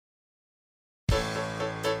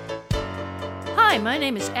Hi, my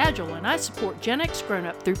name is Agile, and I support Gen X Grown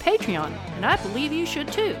Up through Patreon, and I believe you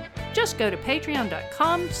should too. Just go to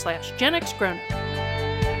patreon.com/Gen X Grown Up.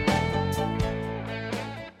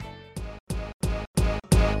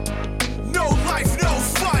 No life, no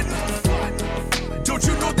fun. Don't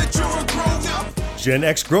you know that you're a grown up? Gen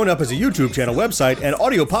X Grown Up is a YouTube channel, website, and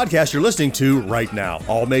audio podcast you're listening to right now.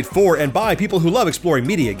 All made for and by people who love exploring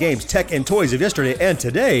media, games, tech, and toys of yesterday and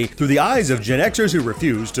today through the eyes of Gen Xers who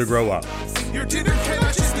refuse to grow up. Your dinner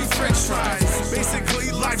cannot just be french fries.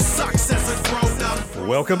 Basically, life sucks as a grown up.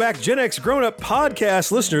 Welcome back, Gen X Grown Up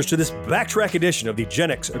podcast listeners, to this backtrack edition of the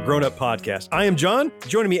Gen X Grown Up podcast. I am John.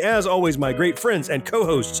 Joining me, as always, my great friends and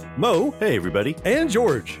co-hosts, Mo. Hey, everybody. And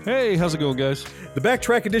George. Hey, how's it going, guys? The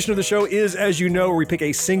backtrack edition of the show is, as you know, where we pick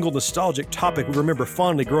a single nostalgic topic we remember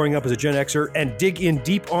fondly growing up as a Gen Xer and dig in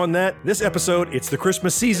deep on that. This episode, it's the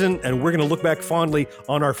Christmas season, and we're going to look back fondly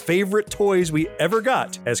on our favorite toys we ever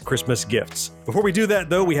got as Christmas gifts. Before we do that,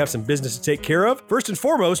 though, we have some business to take care of. First and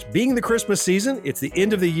foremost, being the Christmas season, it's the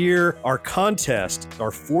end of the year. Our contest,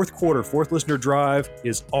 our fourth listener drive,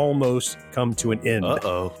 is almost come to an end.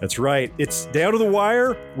 Uh-oh. That's right. It's down to the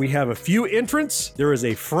wire. We have a few entrants. There is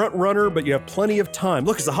a front runner, but you have plenty of time.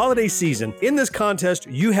 Look, it's the holiday season. In this contest,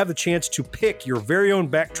 you have the chance to pick your very own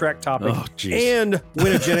backtrack topic and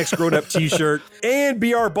win a Gen X Grown Up t-shirt and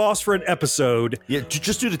be our boss for an episode. Yeah,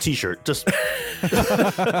 just do the t-shirt. Just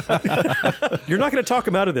You're not going to talk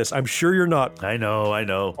him out of this. I'm sure you're not. I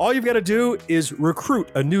know. All you've got to do is recruit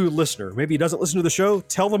a new listener. Maybe he doesn't listen to the show.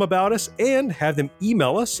 Tell them about us and have them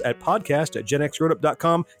email us at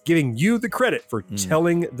podcast@genxgrownup.com, giving you the credit for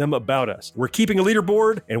telling them about us. We're keeping a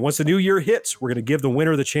leaderboard, and once the new year hits, we're going to give the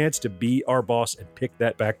winner the chance to be our boss and pick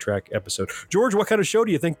that backtrack episode. George, what kind of show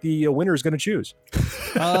do you think the winner is going to choose?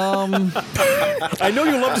 I know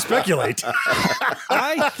you love to speculate.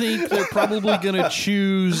 I think they're probably going to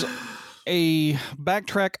choose a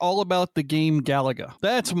backtrack all about the game Galaga.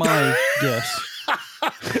 That's my guess.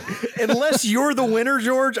 Unless you're the winner,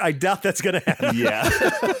 George, I doubt that's going to happen. Yeah.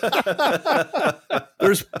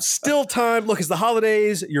 There's still time. Look, it's the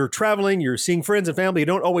holidays. You're traveling. You're seeing friends and family you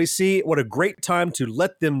don't always see. What a great time to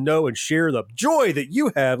let them know and share the joy that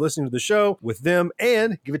you have listening to the show with them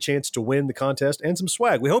and give a chance to win the contest and some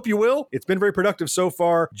swag. We hope you will. It's been very productive so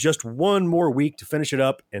far. Just one more week to finish it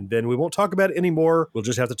up, and then we won't talk about it anymore. We'll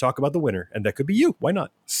just have to talk about the winner, and that could be you. Why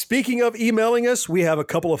not? Speaking of emailing us, we have a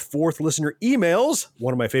couple of fourth listener emails.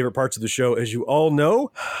 One of my favorite parts of the show, as you all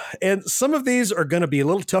know. And some of these are going to be a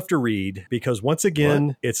little tough to read because, once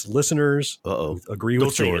again, it's listeners who agree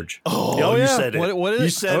with George. Oh, you said it. What is it? You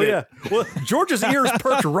said it. Yeah. Well, George's ears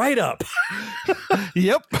perked right up.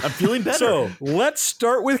 Yep. I'm feeling better. So let's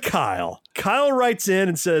start with Kyle. Kyle writes in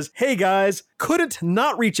and says, "Hey guys, couldn't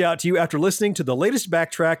not reach out to you after listening to the latest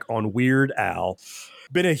backtrack on Weird Al.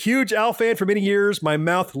 Been a huge Al fan for many years. My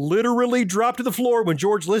mouth literally dropped to the floor when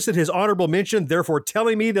George listed his honorable mention, therefore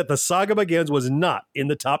telling me that The Saga Begins was not in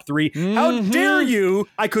the top 3. How dare you?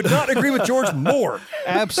 I could not agree with George more."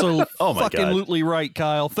 Absolutely. Oh my God. Fucking right,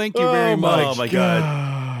 Kyle. Thank you very much. Oh my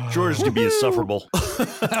God. George can be insufferable.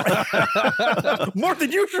 More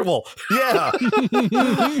than usual. Yeah.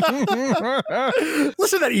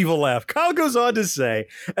 Listen to that evil laugh. Kyle goes on to say,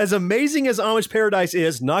 as amazing as Amish Paradise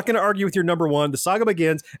is, not going to argue with your number one. The Saga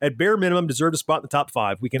Begins, at bare minimum, deserved a spot in the top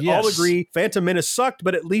 5. We can all agree Phantom Menace sucked,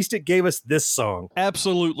 but at least it gave us this song.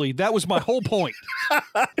 Absolutely. That was my whole point.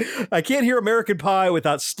 I can't hear American Pie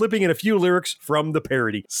without slipping in a few lyrics from the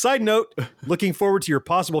parody. Side note, looking forward to your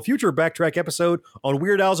possible future backtrack episode on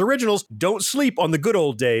Weird Al's originals. Don't sleep on the good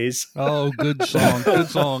old days. Oh, good song. Good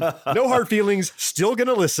song. No hard feelings. Still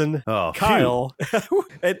gonna listen. Oh, Kyle.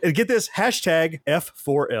 and get this, hashtag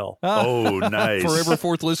F4L. Oh, nice. Forever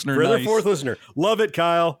fourth listener. Forever Nice. fourth listener. Love it,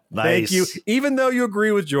 Kyle. Nice. Thank you. Even though you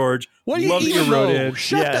agree with George, What do you love that even you wrote though? in.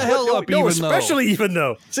 Shut the hell up, No, even though. especially even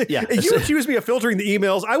though. See, Yeah. if you accuse me of filtering the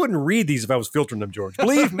emails, I wouldn't read these if I was filtering them, George.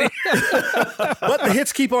 Believe me. But the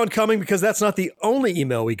hits keep on coming because that's not the only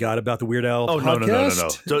email we got about the Weird Al podcast. No.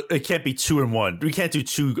 So it can't be 2 in 1. We can't do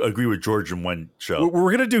 2 agree with George in one show.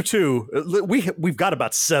 We're going to do 2. We've got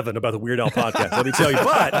about 7 about the Weird Al podcast, let me tell you.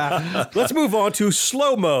 But let's move on to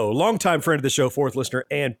Slow Mo, longtime friend of the show, fourth listener,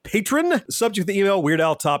 and patron. Subject of the email, Weird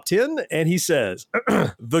Al Top 10. And he says,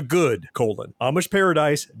 The Good. good, Amish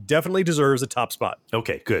Paradise definitely deserves a top spot.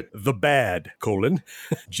 Okay, good. The bad,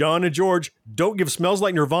 John and George don't give Smells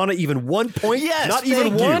Like Nirvana even 1 point. Yes, not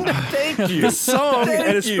even one. Thank you. The song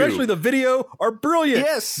and especially the video are brilliant.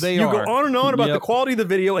 Yes, They you are. go on and on about Yep. the quality of the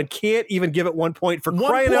video and can't even give it 1 point for 1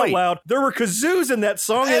 crying out point. loud. There were kazoos in that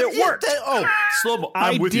song and it worked. Slow-mo.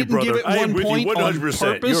 I I'm with you, didn't brother. give it I am 1 with point you 100%.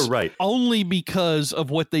 on purpose. You're right. Only because of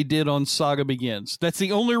what they did on Saga Begins. That's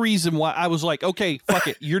the only reason why I was like, okay, fuck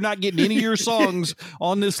it. You're not getting any of your songs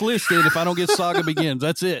on this list then if I don't get Saga Begins.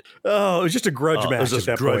 That's it. Oh, it was just a grudge It match was at this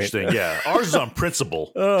that grudge point. thing. Yeah, ours is on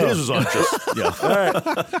principle. His was on just All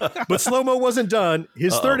right. But Slow-Mo wasn't done.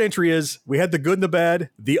 His third entry is, we had the good and the bad,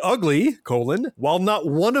 the ugly, while not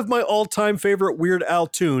one of my all-time favorite Weird Al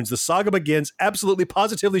tunes, the Saga Begins absolutely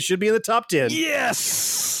positively should be in the top 10.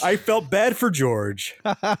 Yes. I felt bad for George.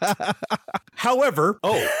 However,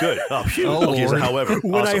 good. Oh, phew. Oh, Okay, so Lord. however,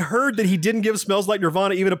 when I awesome. heard that he didn't give Smells Like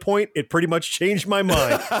Nirvana even a point, it pretty much changed my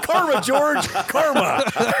mind. Karma, George, karma.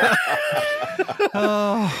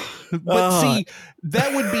 But see,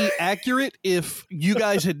 that would be accurate if you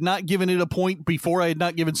guys had not given it a point before I had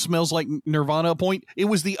not given Smells Like Nirvana a point. It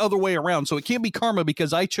was the other way around. So it can't be karma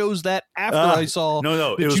because I chose that after I saw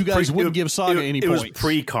no, that you guys wouldn't give Saga any It points. was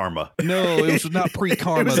pre-karma. No, it was not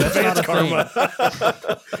pre-karma. It was That's not a advanced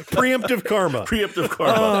thing. Preemptive karma. Preemptive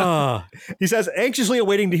karma. He says, anxiously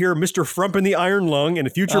awaiting to hear Mr. Frump in the Iron Lung in a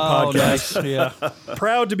future Oh, podcast. nice. Yeah.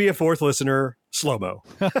 Proud to be a fourth listener. Slow-mo.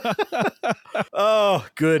 Oh,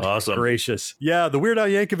 good Awesome. gracious. Yeah, the Weird Al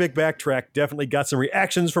Yankovic backtrack definitely got some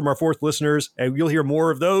reactions from our fourth listeners, and you'll hear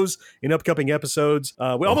more of those in upcoming episodes. We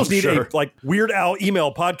almost need sure. a Weird Al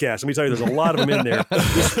email podcast. Let me tell you, there's a lot of them in there.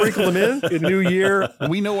 We sprinkle them in New Year.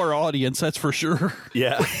 We know our audience, that's for sure.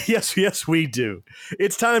 Yeah. Yes, we do.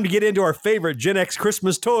 It's time to get into our favorite Gen X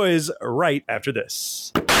Christmas toys right after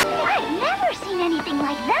this. I've never seen anything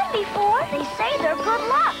like them before. They say they're good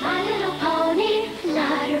luck. My little pony,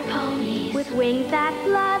 flutter ponies. With wings that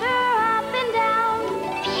flutter up and down.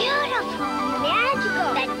 Beautiful.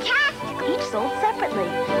 Magical. Fantastic. Each sold separately.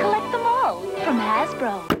 Collect them all from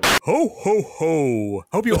Hasbro. Ho, ho, ho.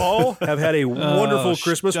 Hope you all have had a wonderful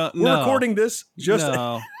Christmas. We're no. recording this just...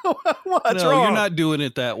 No, What's no, wrong? you're not doing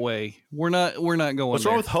it that way. We're not going What's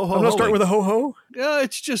there. wrong with ho ho? I'm going to start with a ho-ho.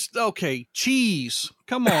 It's just, okay, cheese.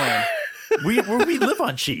 Come on. we live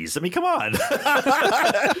on cheese. I mean, come on.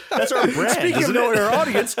 That's our brand. Speaking of isn't knowing it? our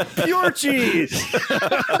audience, pure cheese.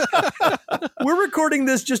 We're recording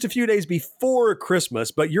this just a few days before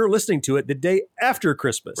Christmas, but you're listening to it the day after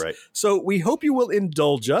Christmas. Right. So we hope you will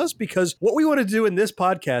indulge us because what we want to do in this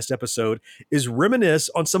podcast episode is reminisce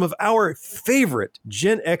on some of our favorite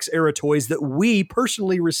Gen X era toys that we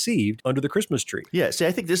personally received under the Christmas tree. Yeah, see,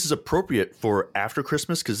 I think this is appropriate for after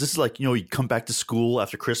Christmas because this is like, you come back to school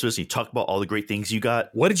after Christmas and you talk about all the great things you got.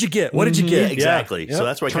 What did you get? What did you Yeah, get? exactly. Yeah. So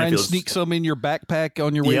that's why I Try kind and of feel sneak some in your backpack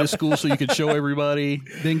on your way Yep. to school so you could show everybody.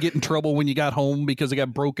 Then get in trouble when you got home because it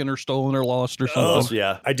got broken or stolen or lost or something.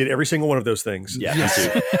 yeah. I did every single one of those things. Yeah,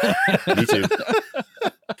 me too.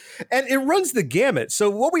 And it runs the gamut. So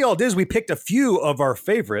what we all did is we picked a few of our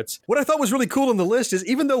favorites. What I thought was really cool on the list is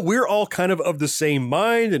even though we're all kind of the same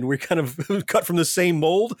mind and we're kind of cut from the same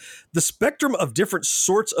mold, the spectrum of different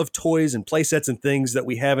sorts of toys and play sets and things that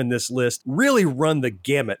we have in this list really run the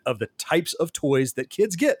gamut of the types of toys that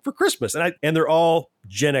kids get for Christmas. And they're all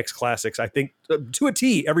Gen X classics, I think, to a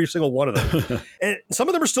T, every single one of them. And some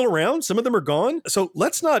of them are still around. Some of them are gone. So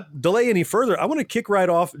let's not delay any further. I want to kick right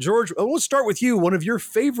off. George, I want to start with you. One of your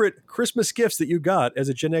favorite Christmas gifts that you got as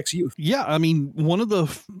a Gen X youth. Yeah, I mean, one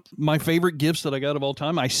of my favorite gifts that I got of all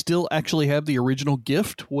time, I still actually have the original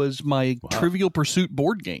gift, was my Trivial Pursuit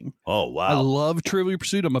board game. Oh, wow. I love Trivial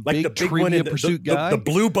Pursuit. I'm a Like big the big Trivia one in Pursuit the guy. the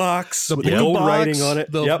blue box with the blue gold box, writing on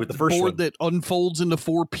it. the, With the first board one. that unfolds into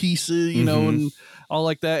 4 pieces, you know, and all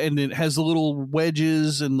like that. And it has the little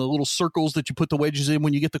wedges and the little circles that you put the wedges in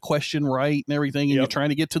when you get the question right and everything. And you're trying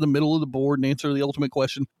to get to the middle of the board and answer the ultimate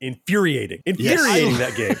question. Infuriating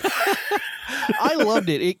that game. I loved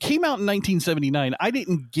it. It came out in 1979. I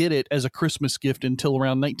didn't get it as a Christmas gift until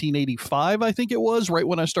around 1985, I think it was, right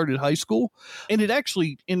when I started high school. And it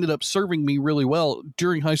actually ended up serving me really well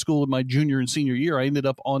during high school in my junior and senior year. I ended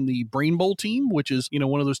up on the Brain Bowl team, which is,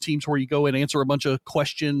 one of those teams where you go and answer a bunch of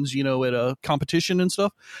questions, at a competition and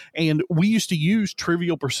stuff. And we used to use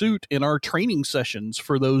Trivial Pursuit in our training sessions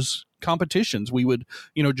for those competitions. We would,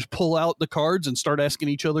 just pull out the cards and start asking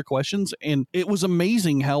each other questions. And it was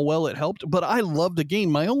amazing how well it helped. But I loved the game.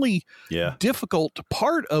 My only difficult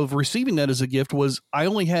part of receiving that as a gift was I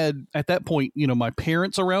only had, at that point, my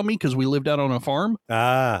parents around me because we lived out on a farm.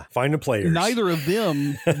 Find the players. Neither of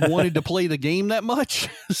them wanted to play the game that much.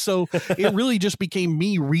 So it really just became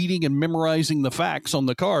me reading and memorizing the facts on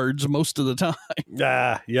the cards most of the time.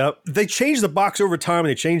 Yep. They changed the box over time, and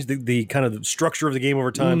they changed the kind of the structure of the game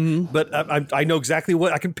over time. But I know exactly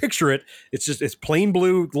what I can picture it. It's plain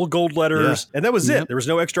blue, little gold letters, and that was it. There was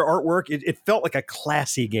no extra artwork. It felt like a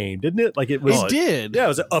classy game, didn't it? Like it was. It did. Yeah, it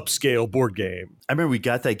was an upscale board game. I remember we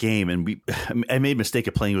got that game, and I made a mistake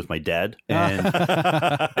of playing with my dad, and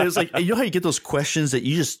it was like, how you get those questions that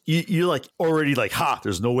you're like already like,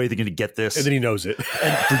 there's no way they're going to get this, and then he knows it.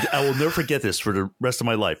 And I will never forget this for the rest of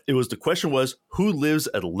my life. The question was, who lives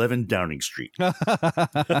at 11 Downing Street? And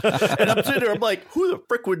I'm sitting there, I'm like, who the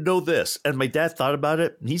frick would know this? And my dad thought about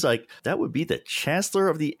it, and he's like, that would be the Chancellor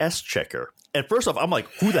of the Exchequer. And first off, I'm like,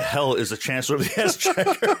 who the hell is the Chancellor of the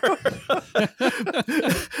Exchequer?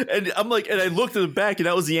 And I'm like, and I looked at the back, and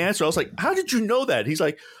that was the answer. I was like, how did you know that? He's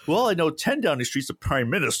like, well, I know 10 Downing Street's the Prime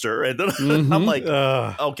Minister. And then I'm like,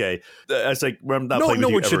 okay. I was like, I'm not playing with you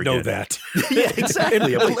ever again. No one should know that. Yeah,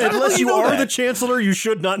 exactly. Like, unless you are the Chancellor, you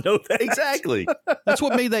should not know that. Exactly. That's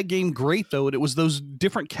what made that game great, though. It was those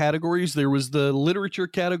different categories. There was the literature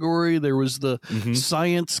category. There was the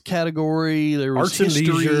science category. There was arts history,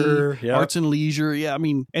 and leisure. Yep. Arts and leisure. Yeah, I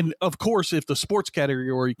mean, and of course, if the sports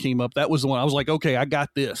category came up, that was the one I was like, okay, I got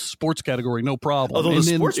this sports category, no problem. Although and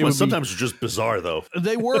the sports ones sometimes are just bizarre, though.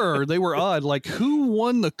 They were odd. Like, who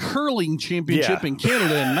won the curling championship in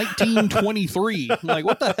Canada in 1923? Like,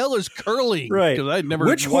 what the hell is curling? Right. Because I'd never.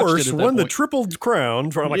 Which horse won the Triple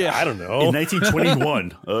Crown? I'm like, I don't know. In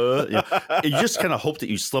 1921. You just kind of hope that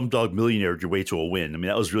you Slumdog Millionaired your way to a win. I mean,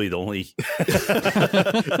 that was really the only.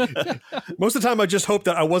 Most of the time, I just hope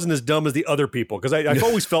that I wasn't as dumb as the other people, because I've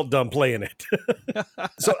always felt dumb playing it.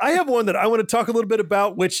 So I have one that I want to talk a little bit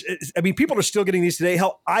about, which, I mean, people are still getting these today.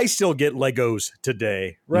 Hell, I still get Legos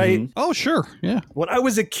today, right? Oh, sure. Yeah. When I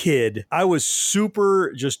was a kid, I was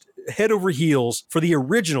super just head over heels for the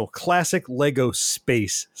original classic Lego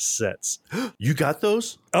space sets. You got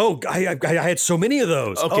those? Oh, I had so many of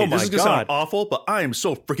those. Okay, oh my this is going to sound awful, but I am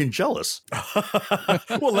so freaking jealous.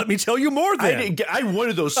 Well, let me tell you more then. I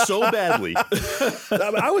wanted those so badly.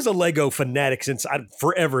 I was a Lego fanatic since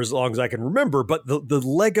forever, as long as I can remember. But the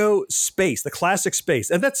Lego space, the classic space,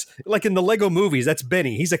 and that's like in the Lego movies, that's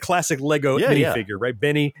Benny. He's a classic Lego minifigure, right?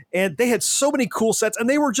 Benny. And they had so many cool sets, and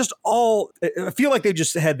they were just all, I feel like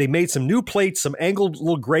they made some new plates, some angled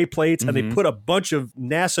little gray plates, and they put a bunch of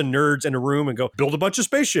NASA nerds in a room and go, build a bunch of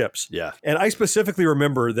spaceships. Yeah. And I specifically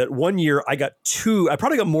remember that one year I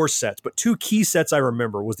probably got more sets, but 2 key sets I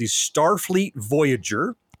remember was the Starfleet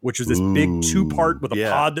Voyager, which was this big 2-part with a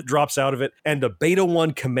pod that drops out of it, and the Beta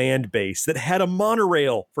 1 command base that had a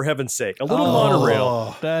monorail, for heaven's sake. A little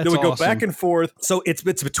monorail that would go back and forth. So it's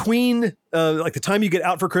between like the time you get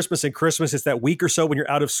out for Christmas and Christmas. It's that week or so when you're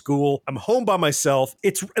out of school. I'm home by myself.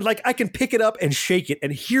 It's like I can pick it up and shake it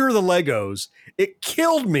and hear the Legos. It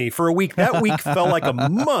killed me for a week. That week felt like a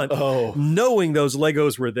month knowing those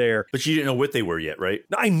Legos were there. But you didn't know what they were yet, right?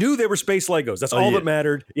 I knew they were space Legos. That's all that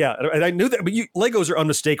mattered. Yeah, and I knew that. But Legos are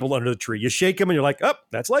unmistakable under the tree. You shake them and you're like, oh,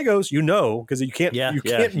 that's Legos. You know, because you can't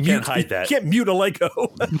hide that. You can't mute a Lego.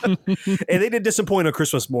 And they did disappoint on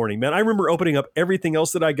Christmas morning, man. I remember opening up everything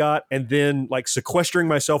else that I got and then like sequestering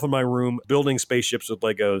myself in my room, building spaceships with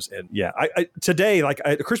Legos. And yeah, today,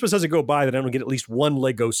 Christmas doesn't go by that I don't get at least one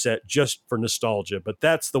Lego set just for nostalgia. But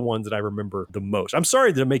that's the ones that I remember the most. I'm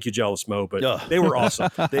sorry to make you jealous, Mo, but they were awesome.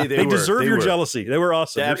 They deserve your jealousy. They were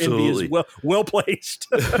awesome. Absolutely. Your envy is well placed.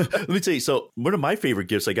 Let me tell you. So one of my favorite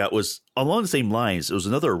gifts I got was along the same lines. It was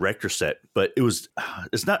another Erector set, but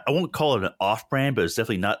it's not, I won't call it an off-brand, but it's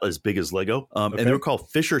definitely not as big as Lego. And they were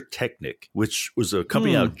called Fischer Technik, which was a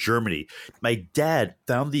company out of Germany. My dad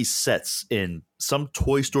found these sets in some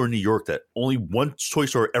toy store in New York that only one toy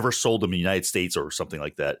store ever sold them in the United States or something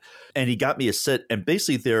like that. And he got me a set, and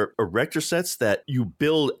basically they're Erector sets that you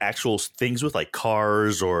build actual things with, like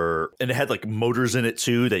cars, and it had like motors in it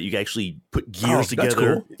too that you could actually put gears together.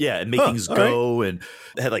 Cool. Yeah, and make things go. Right. And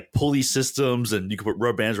it had like pulley systems, and you could put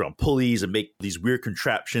rubber bands around pulleys and make these weird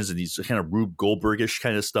contraptions and these kind of Rube Goldberg-ish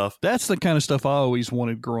kind of stuff. That's the kind of stuff I always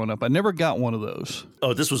wanted growing up. I never got one of those.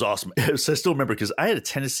 Oh, this was awesome. So I still remember because I had a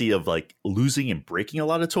tendency of like losing and breaking a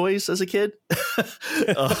lot of toys as a kid.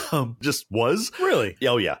 Just was. Really?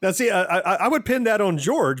 Oh, yeah. Now, see, I would pin that on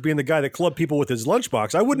George being the guy that clubbed people with his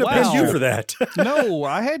lunchbox. I wouldn't have pinned you for that. No,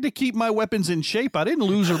 I had to keep my weapons in shape. I didn't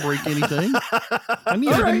lose or break anything. I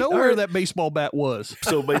needed to know where that baseball bat was.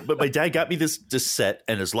 So my dad got me this set,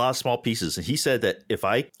 and there's a lot of small pieces. And he said that if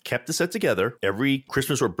I kept the set together, every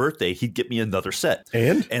Christmas or birthday, he'd get me another set.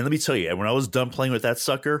 And let me tell you, when I was done playing with that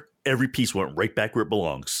sucker, every piece went right back where it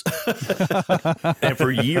belongs. And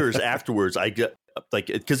for years afterwards, I got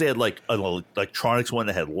because they had like an electronics one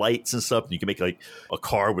that had lights and stuff, and you can make like a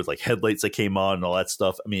car with like headlights that came on and all that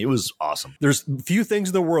stuff. I mean, it was awesome. There's few things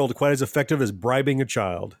in the world quite as effective as bribing a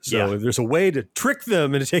child. So if there's a way to trick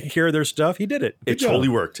them into taking care of their stuff, he did it. It totally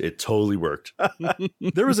worked. It totally worked.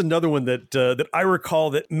 There was another one that I recall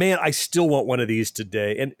that, man, I still want one of these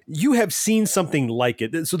today. And you have seen something like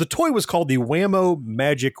it. So the toy was called the Wham-O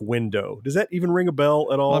Magic Window. Does that even ring a bell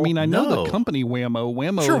at all? I mean, I know the company Wham-O.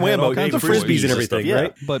 Wham-O sure, had Wham-O, all kinds the of Frisbees toys. and everything,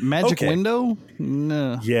 right? But Magic Window?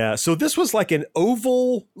 No. Yeah, so this was like an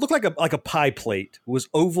oval, looked like a pie plate. It was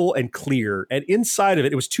oval and clear, and inside of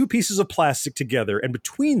it, it was two pieces of plastic together, and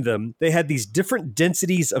between them, they had these different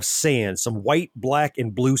densities of sand, some white, black,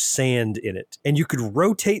 and blue sand in it. And you could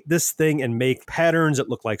rotate this thing and make patterns that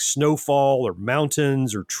look like snowfall or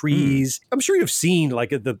mountains or trees. I'm sure you've seen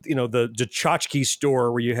like at the tchotchke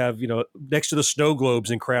store where you have, next to the snow globes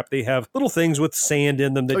and crap, they have little things with sand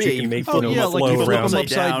in them that you can make flow like you around. flip them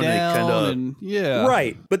upside down.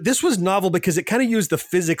 Right. But this was novel because it kind of used the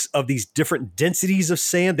physics of these different densities of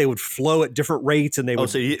sand. They would flow at different rates and they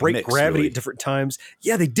would break gravity at different times.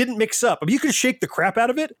 Yeah, they didn't mix up. I mean, you could shake the crap out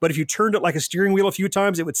of it, but if you turned it like a steering wheel a few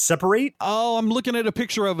times, it would separate. Oh, I'm looking at a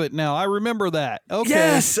picture of it now. I remember that. Okay.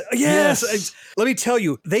 Yes. Let me tell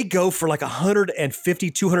you, they go for like $150,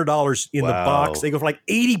 $200 in the box. They go for like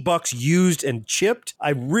 $80 used and chipped.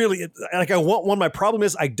 I want one. My problem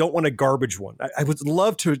is I don't want a garbage one. I would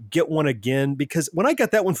love to get one again because when I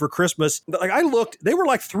got that one for Christmas, like I looked, they were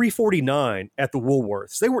like $349 at the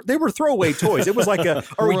Woolworths. They were throwaway toys. It was like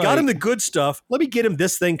we got him the good stuff. Let me get him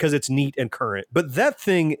this thing because it's neat and current. But that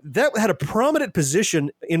thing, that had a prominent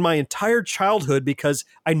position in my entire childhood because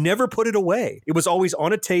I never put it away. It was always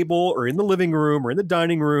on a table or in the living room or in the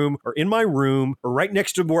dining room or in my room or right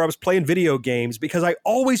next to where I was playing video games because I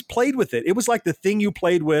always played with it. It was like the thing you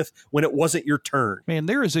played with when it wasn't your turn. Man,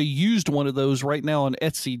 there is a used one of those right now on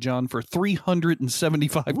Etsy, John, for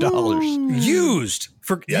 $375. Used.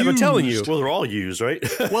 I'm telling you. Well, they're all used, right?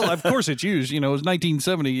 Well, of course it's used. It was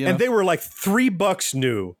 1970. And they were like $3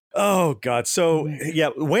 new. Oh, God. So, yeah,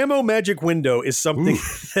 Wham-O Magic Window is something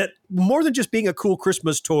that more than just being a cool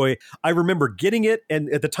Christmas toy, I remember getting it and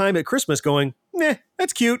at the time at Christmas going,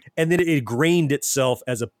 that's cute. And then it ingrained itself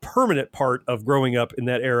as a permanent part of growing up in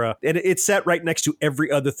that era. And it sat right next to every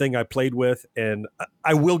other thing I played with. And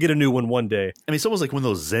I will get a new one day. I mean, it's almost like one of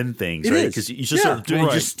those Zen things, right? Because you just sort of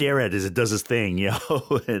just stare at it as it does its thing.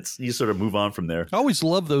 You sort of move on from there. I always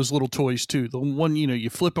love those little toys, too. The one, you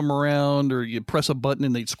flip them around or you press a button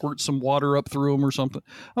and they squirt some water up through them or something.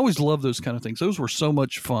 I always love those kind of things. Those were so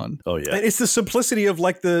much fun. Oh, yeah. And it's the simplicity of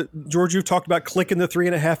like George, you've talked about clicking the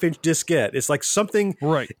 3.5-inch diskette. It's like something,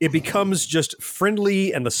 it becomes just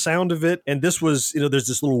friendly and the sound of it. And this was, there's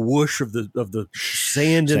this little whoosh of the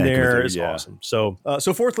sand in there. It's awesome. So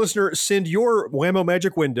fourth listener, send your Wham-O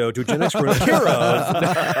Magic Window to Gen X for care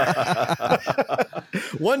of.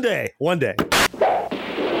 One day.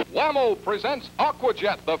 Wham-O presents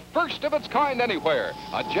Aquajet, the first of its kind anywhere.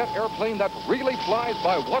 A jet airplane that really flies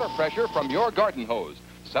by water pressure from your garden hose.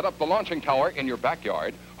 Set up the launching tower in your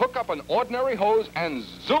backyard, hook up an ordinary hose, and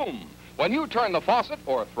zoom! When you turn the faucet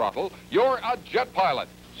or throttle, you're a jet pilot.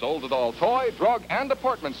 Sold at all toy, drug, and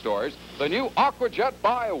department stores, the new Aquajet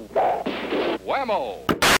by Wham-O.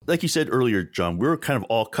 Like you said earlier, John, we were kind of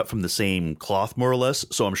all cut from the same cloth, more or less.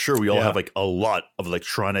 So I'm sure we all have like a lot of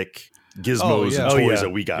electronic gizmos and toys that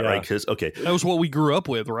we got, right? Because that was what we grew up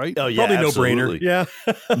with, right? Oh yeah, probably absolutely. No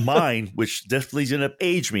brainer. Yeah. Mine, which definitely is gonna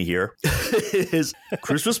age me here, is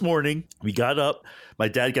Christmas morning. We got up. My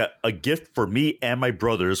dad got a gift for me and my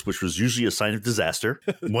brothers, which was usually a sign of disaster.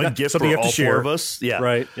 One gift for all four of us. Yeah.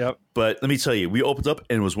 Right. Yep. But let me tell you, we opened up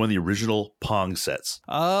and it was one of the original Pong sets.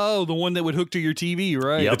 Oh, the one that would hook to your TV,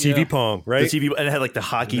 right? Yep. The TV Pong, right? The TV, and it had like the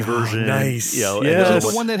hockey version. Nice. Was it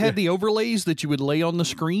the one that had the overlays that you would lay on the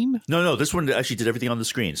screen? No, this one actually did everything on the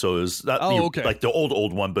screen. So it was not like the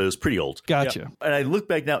old one, but it was pretty old. Gotcha. Yep. And I look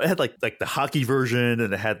back now, it had like the hockey version,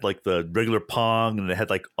 and it had like the regular Pong, and it had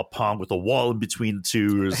like a Pong with a wall in between the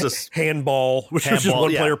two. It was just handball, which was just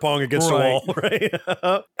one player Pong against a wall, right?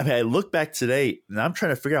 I mean, I look back today, and I'm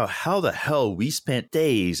trying to figure out how the hell we spent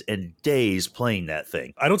days and days playing that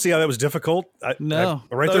thing. I don't see how that was difficult. No.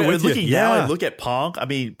 I'm right there with you. Looking now, I look at Pong. I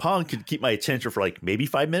mean, Pong could keep my attention for like maybe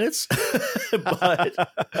 5 minutes,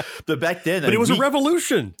 but back then, but it was a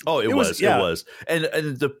revolution. Oh, it was, and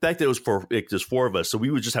the fact that it was for like, just 4 of us, so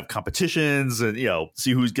we would just have competitions and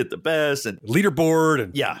see who's get the best and leaderboard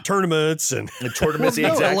and tournaments and tournaments.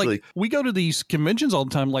 Exactly. Like, we go to these conventions all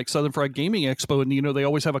the time, like Southern Fried Gaming Expo, and they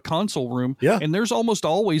always have a console room. Yeah, and there's almost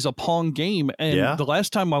always a Pong game. And the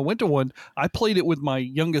last time I went to one, I played it with my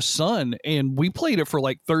youngest son, and we played it for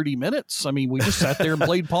like 30 minutes. I mean, we just sat there and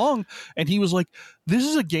played Pong, and he was like, "This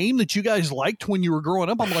is a game that you guys liked when you were growing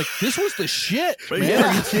up." I'm like, "This was the shit, man.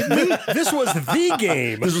 Are you kidding me? This was the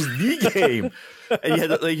game. This was the game." And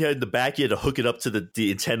you had the back, you had to hook it up to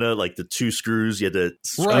the antenna, like the 2 screws. You had to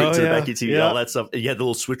screw it to the back of the TV, all that stuff. And you had the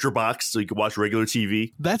little switcher box so you could watch regular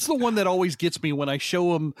TV. That's the one that always gets me when I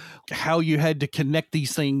show them how you had to connect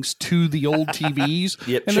these things to the old TVs.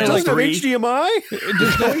 Yep, and they're like, HDMI?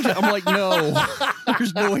 There's no HDMI. I'm like, no,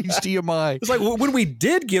 there's no HDMI. It's like when we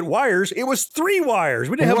did get wires, it was 3 wires.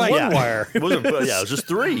 We didn't have one wire. It was just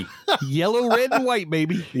 3. Yellow, red, and white,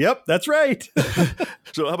 baby. Yep, that's right.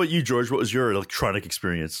 So how about you, George? What was your electronic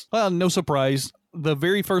experience? Well, no surprise. The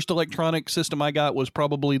very first electronic system I got was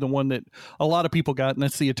probably the one that a lot of people got, and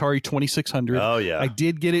that's the Atari 2600. Oh, yeah. I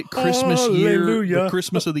did get it Christmas year, the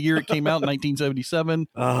Christmas of the year it came out in 1977.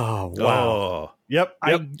 Oh, wow. Oh. Yep.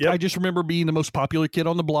 I just remember being the most popular kid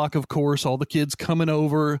on the block, of course, all the kids coming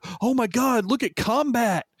over. Oh, my God, look at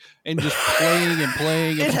Combat. And just playing and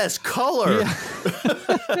playing. It has color.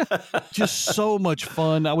 Yeah. Just so much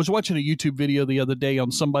fun. I was watching a YouTube video the other day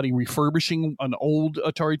on somebody refurbishing an old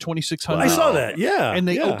Atari 2600. I saw that, yeah. And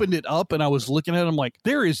they opened it up, and I was looking at it. I'm like,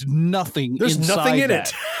 there is nothing There's inside nothing in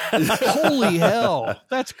that. it. Holy hell.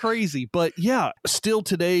 That's crazy. But yeah, still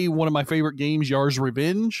today, one of my favorite games, Yar's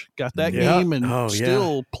Revenge. Got that game and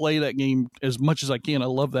still play that game as much as I can. I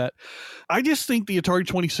love that. I just think the Atari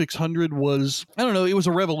 2600 was, I don't know, it was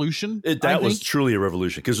a revolution. That was truly a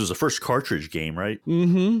revolution because it was the first cartridge game, right?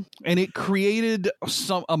 Mm-hmm. And it created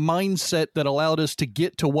a mindset that allowed us to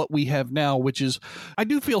get to what we have now, which is, I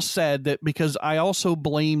do feel sad that because I also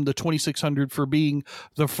blame the 2600 for being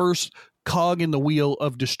the first cog in the wheel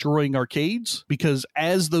of destroying arcades, because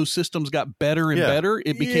as those systems got better and better,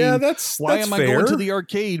 it became, why am I going to the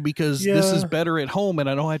arcade? Because this is better at home and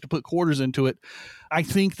I don't have to put quarters into it. I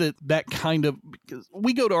think that kind of,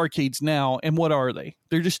 we go to arcades now, and what are they?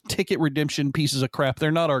 They're just ticket redemption pieces of crap.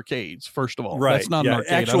 They're not arcades, first of all. Right. That's not an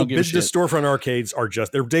arcade. Actual business storefront arcades are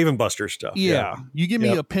they're Dave & Buster's stuff. Yeah. You give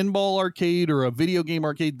me a pinball arcade or a video game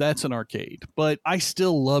arcade, that's an arcade. But I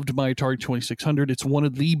still loved my Atari 2600. It's one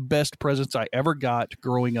of the best presents I ever got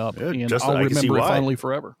growing up, and I'll remember it finally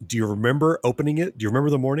forever. Do you remember opening it? Do you remember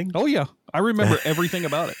the morning? Oh, yeah. I remember everything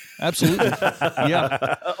about it. Absolutely.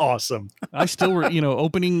 Yeah. Awesome. I still,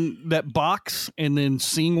 opening that box and then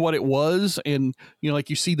seeing what it was. And,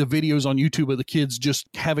 like you see the videos on YouTube of the kids just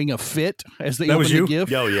having a fit as they open the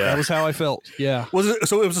gift. Oh, yeah. That was how I felt. Yeah.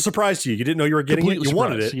 So it was a surprise to you. You didn't know you were getting it. You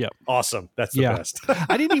wanted it. Yeah. Awesome. That's the best.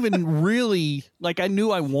 I didn't even really, I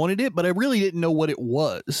knew I wanted it, but I really didn't know what it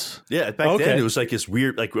was. Yeah. Back then it was like this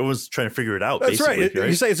weird, everyone was trying to figure it out. That's right.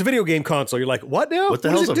 You say it's a video game console. You're like, what now? What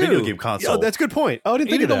the hell is a video game console? Oh, that's a good point. Oh, I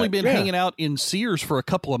didn't think of that. It had only been hanging out in Sears for a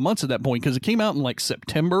couple of months at that point, because it came out in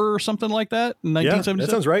September or something like that in 1977.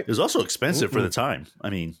 That sounds right. It was also expensive for the time. I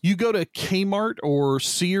mean, you go to Kmart or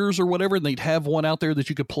Sears or whatever, and they'd have one out there that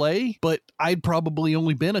you could play, but I'd probably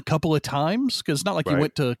only been a couple of times, because it's not like you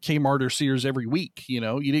went to Kmart or Sears every week. You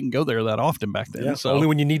didn't go there that often back then. Yeah, so only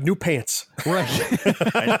when you need new pants. Right.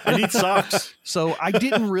 I need socks. So I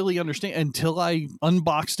didn't really understand until I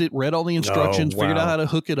unboxed it, read all the instructions, figured out how to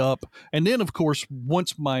hook it up. And then, of course,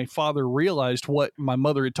 once my father realized what my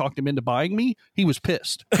mother had talked him into buying me, he was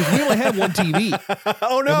pissed, because we only had one TV.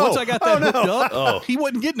 Oh, no. And once I got that hooked up, he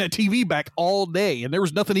wasn't getting a TV back all day, and there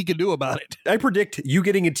was nothing he could do about it. I predict you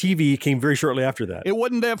getting a TV came very shortly after that. It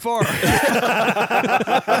wasn't that far.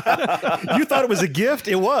 You thought it was a gift?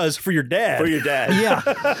 It was for your dad. For your dad. Yeah.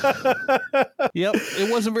 Yep.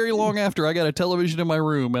 It wasn't very long after I got a television in my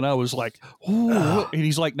room, and I was like, ooh. And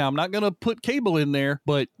he's like, now I'm not going to put cable in there,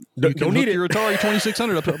 but you can hook your Atari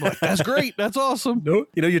 2600 up. I'm like, that's great. That's awesome. No,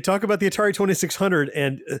 you talk about the Atari 2600,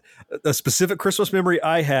 and a specific Christmas memory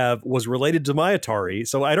I have was related to my Atari.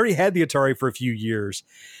 So I'd already had the Atari for a few years,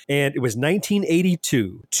 and it was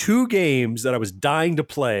 1982. 2 games that I was dying to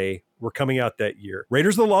play were coming out that year.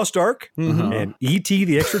 Raiders of the Lost Ark and E.T.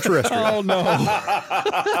 the Extraterrestrial. Oh, no.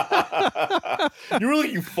 You were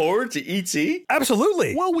looking forward to E.T.?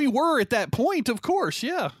 Absolutely. Well, we were at that point, of course,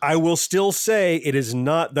 yeah. I will still say it is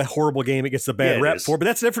not the horrible game it gets the bad rap for, but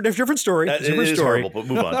that's a different story. It is horrible, but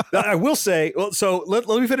move on. I will say, well, so let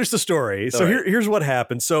me finish the story. So here's what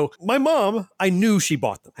happened. So my mom, I knew she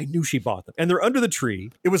bought them. And they're under the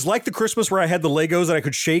tree. It was like the Christmas where I had the Legos that I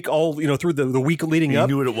could shake all, through the week leading up.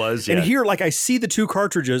 You knew what it was, yeah. And here, like, I see the 2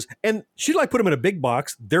 cartridges, and she put them in a big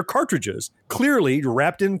box. They're cartridges, clearly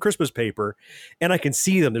wrapped in Christmas paper, and I can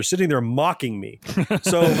see them. They're sitting there mocking me.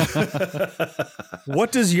 So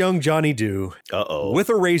what does young Johnny do? Uh-oh. With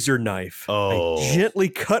a razor knife, I gently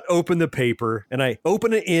cut open the paper, and I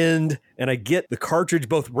open an end, and I get the cartridge,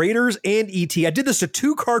 both Raiders and E.T. I did this to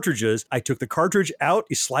 2 cartridges. I took the cartridge out,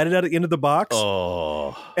 you slide it out at the end of the box,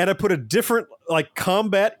 and I put a different,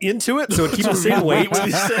 combat into it, so it keeps the same weight.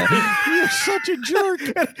 You're such a jerk.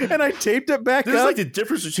 And I taped it back There's up. like the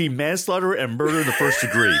difference between manslaughter and murder in the first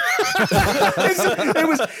degree.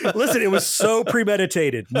 It was so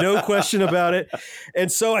premeditated, no question about it. And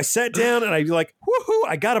so I sat down and I woohoo,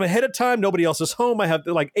 I got him ahead of time. Nobody else is home. I have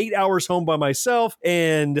 8 hours home by myself.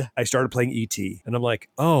 And I started playing E.T. And I'm like,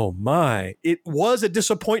 oh my, it was a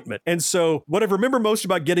disappointment. And so what I remember most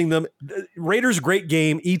about getting them, Raiders, great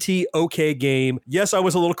game, E.T., okay game. Yes, I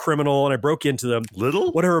was a little criminal and I broke into them.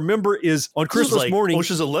 Little? What I remember is on Christmas morning,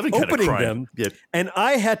 Ocean's 11 kind opening of crime. them, Yep. and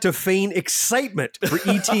I had to feign excitement for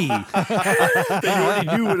E.T. You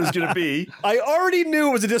already knew what it was going to be. I already knew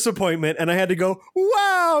it was a disappointment, and I had to go,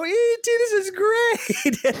 wow, E.T., this is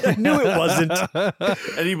great. And I knew it wasn't.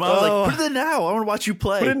 And your mom was like, put it in now. I want to watch you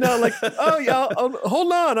play. Put it now, oh, yeah,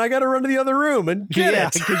 hold on. I got to run to the other room and get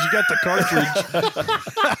it. Because you got the cartridge.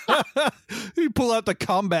 You pull out the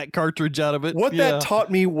combat cartridge out of it. What that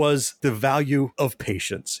taught me was the value of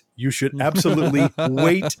patience. You should absolutely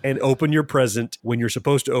wait and open your present when you're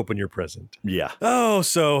supposed to open your present. Yeah. Oh,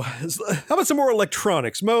 so how about some more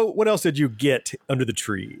electronics? Mo, what else did you get under the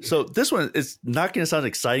tree? So this one is not going to sound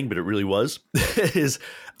exciting, but it really was.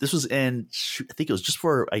 This was I think it was just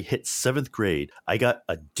before I hit 7th grade. I got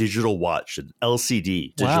a digital watch, an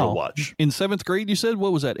LCD digital watch. In 7th grade, you said?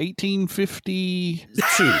 What was that, 1850?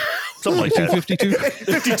 Something like that. 1852?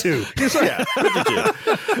 52. Yeah,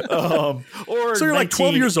 52. Or so you're like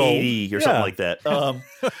 12 years old. Or something like that.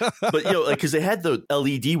 But, because they had the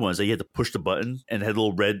LED ones that you had to push the button and had a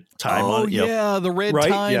little red time on it. Yeah, the red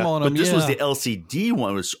time on them. But this was the LCD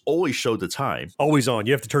one, which always showed the time. Always on.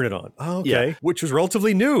 You have to turn it on. Oh, okay. Yeah. Which was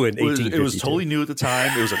relatively new in 1852. It was totally new at the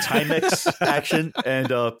time. It was a Timex action.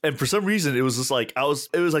 And for some reason, it was just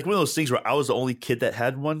it was like one of those things where I was the only kid that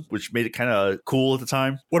had one, which made it kind of cool at the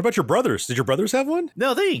time. What about your brothers? Did your brothers have one?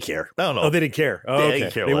 No, they didn't care. I don't know. Oh, they didn't care. Oh, they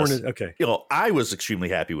didn't care. They weren't okay. I was extremely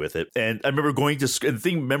happy with it. And I remember going to and the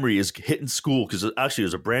thing memory is hitting school because actually it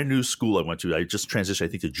was a brand new school I went to. I just transitioned, I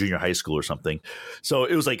think, to junior high school or something. So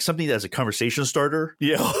it was like something that's a conversation starter.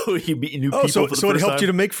 You meet new people. So it helped you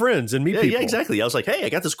to make friends and meet people. Yeah, exactly. I was like, hey, I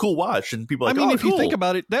got this cool watch. And people are like, if you think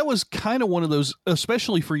about it, that was kind of one of those,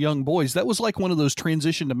 especially for young boys, that was like one of those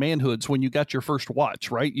transition to manhoods when you got your first watch,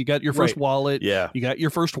 right? You got your first wallet. Yeah. You got your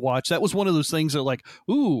first watch. That was one of those things that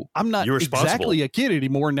ooh, I'm not exactly a kid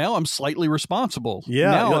anymore. Now I'm slightly responsible.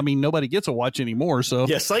 Yeah. Now, nobody gets a watch anymore. So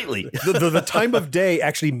yeah, slightly. the time of day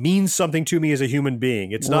actually means something to me as a human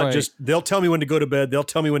being. It's not just they'll tell me when to go to bed. They'll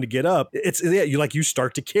tell me when to get up. It's you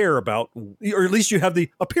start to care about, or at least you have the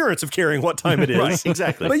appearance of caring what time it is. Right,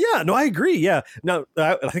 exactly. But yeah, no, I agree. Yeah. Now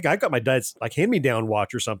I think I got my dad's hand-me-down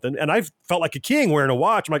watch or something, and I felt like a king wearing a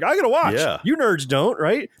watch. I'm like, I got a watch. Yeah. You nerds don't,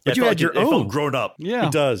 right? But you had your own. It felt grown up. Yeah,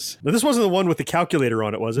 it does. Now, this wasn't the one with the calculator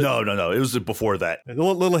on it, was it? No. It was before that. A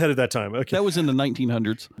little ahead of that time. Okay. That was in the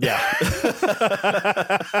 1900s. Yeah.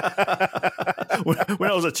 when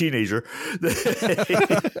I was a teenager.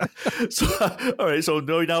 All right. So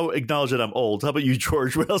now acknowledge that I'm old. How about you,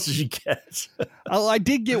 George? What else did you get? I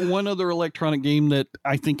did get one other electronic game that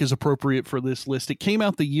I think is appropriate for this list. It came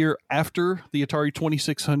out the year after the Atari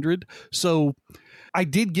 2600. So I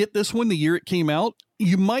did get this one the year it came out.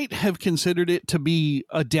 You might have considered it to be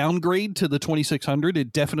a downgrade to the 2600.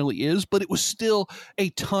 It definitely is, but it was still a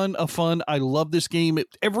ton of fun. I love this game.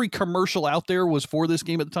 Every commercial out there was for this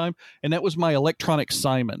game at the time, and that was my Electronic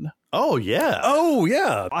Simon. Oh, yeah. Oh,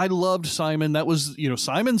 yeah. I loved Simon. That was,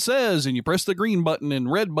 Simon Says, and you press the green button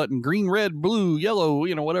and red button, green, red, blue, yellow,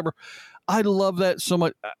 whatever. I love that so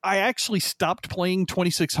much. I actually stopped playing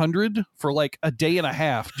 2600 for like a day and a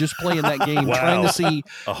half, just playing that game, trying to see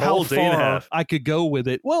how far I could go with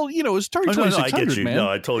it. Well, it was Atari 2600, I get you. man. No,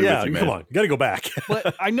 I totally get you, man. Come on, you got to go back.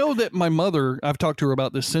 But I know that my mother, I've talked to her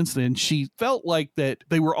about this since then. She felt like that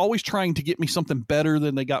they were always trying to get me something better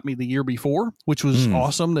than they got me the year before, which was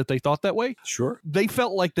awesome that they thought that way. Sure. They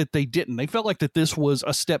felt like that they didn't. They felt like that this was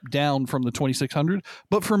a step down from the 2600.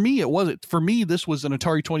 But for me, it wasn't. For me, this was an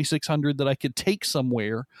Atari 2600 that I could take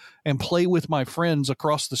somewhere and play with my friends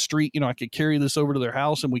across the street. I could carry this over to their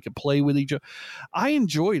house and we could play with each other. I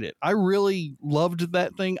enjoyed it. I really loved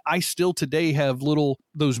that thing. I still today have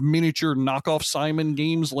those miniature knockoff Simon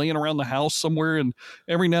games laying around the house somewhere. And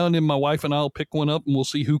every now and then my wife and I'll pick one up and we'll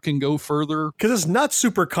see who can go further. Because it's not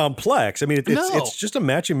super complex. I mean, it's just a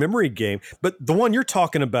matching memory game. But the one you're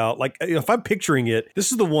talking about, like if I'm picturing it,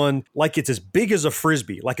 this is the one like it's as big as a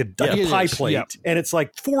Frisbee, like a pie plate. Yep. And it's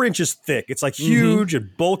like 4 inches thick. It's like huge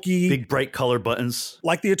and bulky. Big bright color buttons.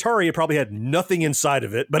 Like the Atari, it probably had nothing inside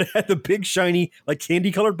of it, but it had the big shiny like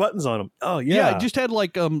candy colored buttons on them. Oh yeah. Yeah, it just had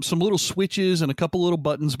like some little switches and a couple little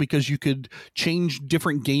buttons because you could change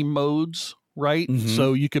different game modes. Right.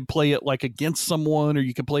 So you could play it like against someone or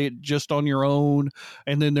you could play it just on your own.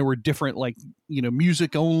 And then there were different like,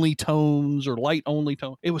 music only tones or light only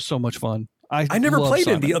tone. It was so much fun. I never played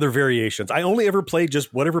Simon. in the other variations. I only ever played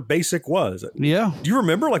just whatever basic was. Yeah. Do you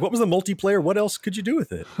remember like what was the multiplayer? What else could you do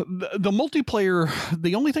with it? The multiplayer,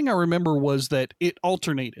 the only thing I remember was that it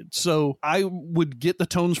alternated. So I would get the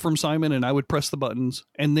tones from Simon and I would press the buttons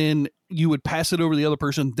and then you would pass it over to the other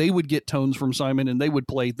person. They would get tones from Simon and they would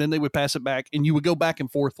play. Then they would pass it back and you would go back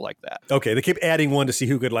and forth like that. Okay. They kept adding one to see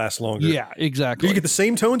who could last longer. Yeah, exactly. Did you get the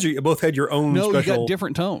same tones or you both had your own special? No, you got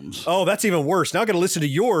different tones. Oh, that's even worse. Now I got to listen to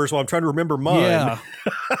yours while I'm trying to remember mine. Yeah.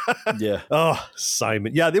 Yeah. Oh,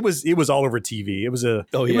 Simon. Yeah, it was all over TV. It was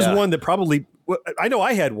one that probably, I know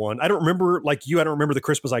I had one. I don't remember like you. I don't remember the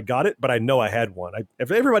Christmas I got it, but I know I had one.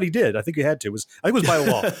 Everybody did. I think you had to. I think it was by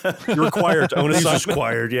law. You're required to own a Simon.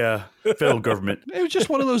 Required, yeah. Federal government. It was just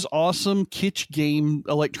one of those awesome kitsch game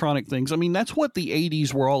electronic things. I mean, that's what the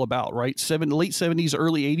 80s were all about, right? Late 70s,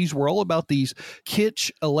 early 80s were all about these kitsch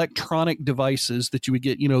electronic devices that you would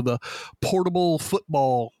get, the portable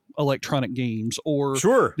football electronic games or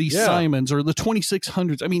Simons or the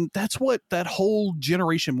 2600s. I mean, that's what that whole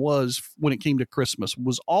generation was when it came to Christmas,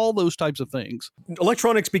 was all those types of things.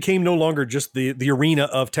 Electronics became no longer just the arena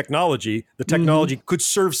of technology. The technology could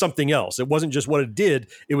serve something else. It wasn't just what it did.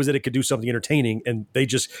 It was that it could do something entertaining. And they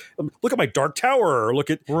just look at my Dark Tower or look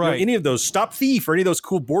at any of those Stop Thief or any of those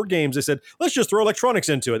cool board games. They said, let's just throw electronics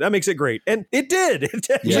into it. That makes it great. And it did. It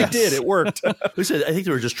actually did. It worked. I think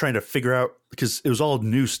they were just trying to figure out, because it was all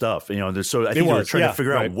new stuff, so I think they were trying to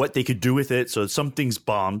figure out what they could do with it. So some things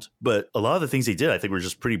bombed, but a lot of the things they did, I think, were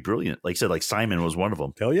just pretty brilliant. Like I said, like Simon was one of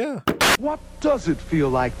them. Hell yeah. What does it feel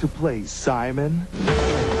like to play Simon?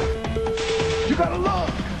 You gotta look.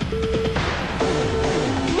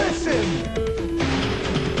 Listen.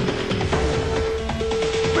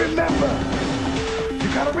 Remember.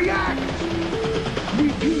 You gotta react.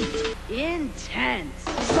 Repeat. Intense.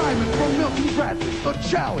 Simon from Milton Bradley, the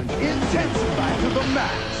challenge intensified to the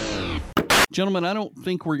max. Gentlemen, I don't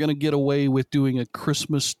think we're going to get away with doing a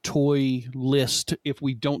Christmas toy list if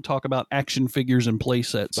we don't talk about action figures and play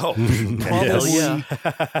sets. Oh, probably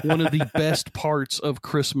one of the best parts of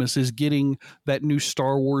Christmas is getting that new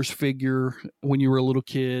Star Wars figure when you were a little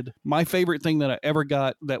kid. My favorite thing that I ever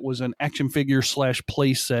got that was an action figure /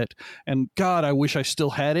 play set, and God, I wish I still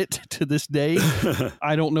had it to this day.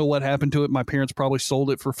 I don't know what happened to it. My parents probably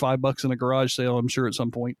sold it for $5 in a garage sale, I'm sure, at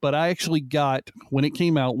some point. But I actually got, when it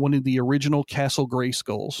came out, one of the original Castle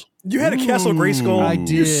Grayskulls. You had a Castle Grayskull? I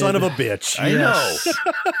did. You son of a bitch. I know.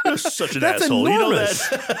 You're such an asshole.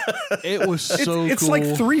 Enormous. You know that? It was so cool. It's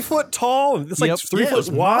like 3 foot tall. It's like 3 foot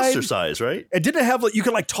wide. Monster size, right? It didn't have you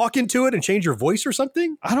could talk into it and change your voice or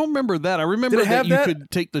something? I don't remember that. I remember that you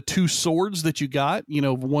could take the 2 swords that you got,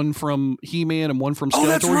 one from He-Man and one from Skeletor.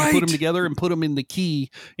 That's right. You put them together and put them in the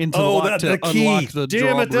key into the lock to unlock the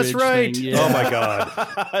Damn it, that's right. Yeah. Oh my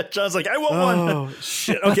God. John's like, I want one. Oh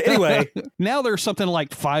shit. Okay, anyway. Now there's something like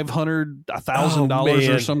 $500,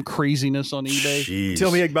 $1,000 or some craziness on eBay. Jeez.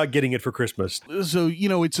 Tell me about getting it for Christmas. So,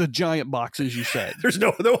 it's a giant box, as you said. There's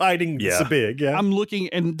no hiding. It's so big. Yeah. I'm looking,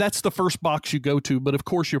 and that's the first box you go to. But of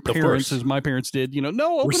course, your parents, as my parents did,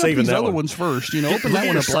 no, open up these other ones first. Open that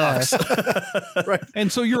one up last. Right.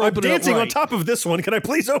 And so you're opening dancing up, on top of this one. Can I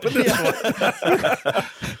please open this one?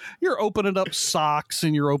 You're opening up socks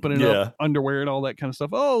and you're opening up underwear and all that kind of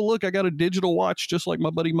stuff. Oh, look, I got a digital watch just like my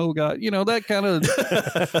buddy Mo got. That kind of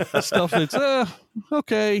stuff. It's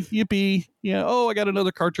okay, yippee. Yeah. Oh, I got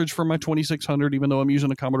another cartridge for my 2600, even though I'm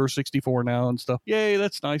using a Commodore 64 now and stuff. Yay,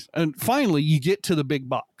 that's nice. And finally, you get to the big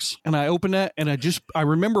box, and I open that, and I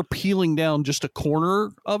remember peeling down just a corner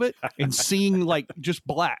of it and seeing like just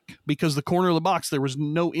black, because the corner of the box, there was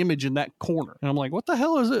no image in that corner. And I'm like, what the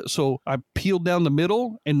hell is it? So I peeled down the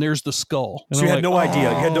middle, and there's the skull. And So you I'm had like, no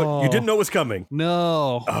idea. You didn't know it was coming.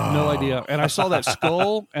 No idea. And I saw that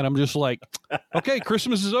skull, and I'm just like, okay,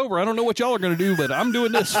 Christmas is over. I don't know what y'all are going to do, but I'm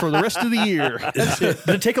doing this for the rest of the year. Did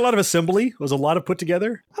it take a lot of assembly? Was a lot of put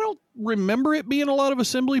together? I don't remember it being a lot of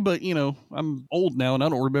assembly, but I'm old now and I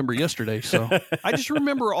don't remember yesterday. So I just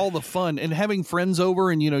remember all the fun and having friends over,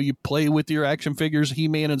 and you play with your action figures,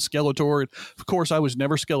 He-Man and Skeletor. And of course, I was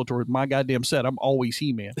never Skeletor. My goddamn set, I'm always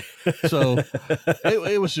He-Man. So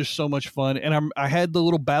it was just so much fun. And I had the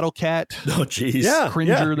little Battle Cat. Oh, jeez. Yeah.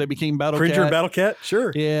 Cringer that became Battle Cat. Cringer and Battle Cat?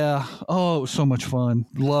 Sure. Yeah. Oh, it was so much fun.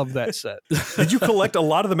 Love that set. Did you collect a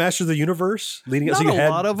lot of the Masters of the Universe leading up? Not So you a had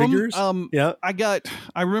lot of figures? them. Yeah.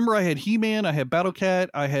 I remember I had He-Man, I had Battle Cat,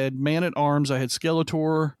 I had Man-at-Arms, I had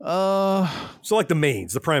Skeletor. So like the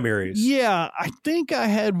mains, the primaries. Yeah, I think I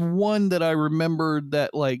had one that I remembered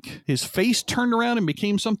that like his face turned around and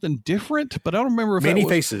became something different, but I don't remember if Manny that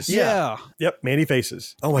was, Faces. Yeah. Yep, Manny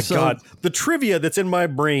Faces. Oh my So- God. The trivia that's in my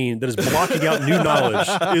brain that is blocking out new knowledge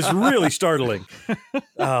is really startling.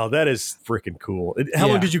 Oh, that is freaking cool. How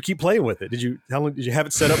long Yeah. did you keep playing with it? Did you have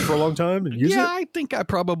it set up for a long time and use Yeah, it? I think I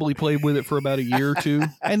probably played with it for about a year or two.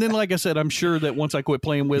 And then, like I said, I'm sure that once I quit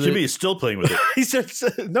playing with Jimmy it, is still playing with it. He said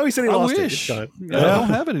no, he said he I lost wish. it. I don't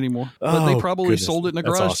have it anymore. But they Oh, probably goodness. sold it in a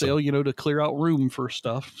That's garage awesome. sale, to clear out room for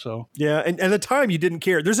stuff. So Yeah, and at the time you didn't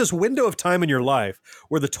care. There's this window of time in your life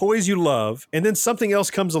where the toys you love, and then something else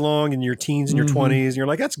comes along in your teens and your 20s, and you're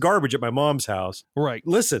like, that's garbage at my mom's house. right.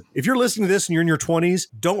 Listen, if you're listening to this and you're in your 20s,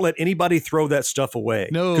 don't let anybody throw that stuff away.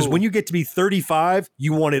 No. Because when you get to be 35,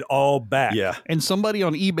 you want it all back. Yeah. And somebody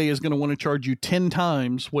on eBay is going to want to charge you 10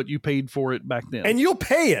 times what you paid for it back then. And you'll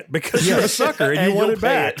pay it because you're a sucker and you And want you'll it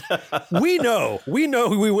back. We know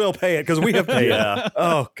we will pay it because we have paid Yeah. it.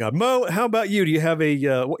 Oh God, Mo, how about you? Do you have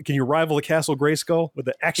can you rival the Castle Grayskull with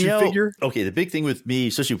the action figure? Okay, the big thing with me,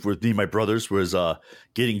 especially with me and my brothers, was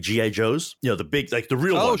getting G.I. Joes. The big, like the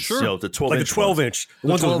real Oh, ones. sure. The 12 Like the inch 12 ones. inch, the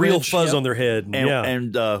ones with 12 real inch, fuzz yep. on their head.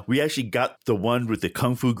 And we actually got the one with the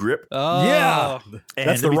Kung Fu grip. Oh. Yeah, And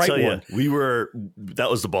that's let the me right tell you, one. that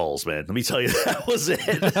was the balls, man. Let me tell you, that was it.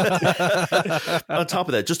 On top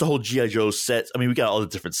of that, just the whole G.I. Joe set. I mean, we got all the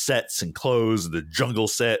different sets and clothes, and the jungle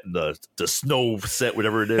set and the snow set,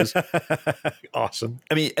 whatever it is. Awesome.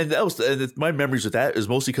 I mean, and my memories with that is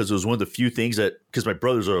mostly because it was one of the few things because my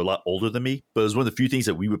brothers are a lot older than me, but it was one of the few things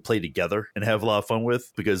that we would play together and have a lot of fun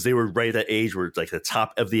with, because they were right at that age where it's like the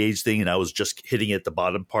top of the age thing, and I was just hitting at the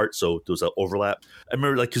bottom part, so there was an overlap. I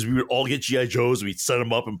remember because we would all get G.I. Joes, and we'd set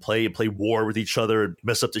them up and play war with each other and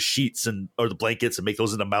mess up the sheets or the blankets and make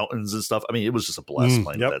those into mountains and stuff. I mean, it was just a blast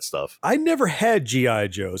playing with that stuff. I never had G.I.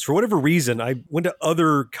 Joes. For whatever reason, I went to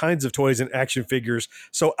other kinds of toys and action figures,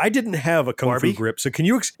 so I didn't have a Kung Barbie? Fu grip. So can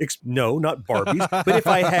you no, not Barbies, but if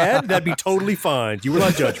I had, that'd be totally fine. You will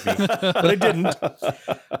not judge me, but I didn't.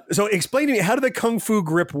 So explain to me, how did the Kung Fu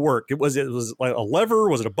grip work? It was like a lever?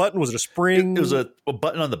 Was it a button? Was it a spring? It was a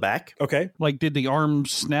button on the back. Okay. Like, did the arm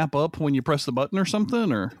snap up when you press the button or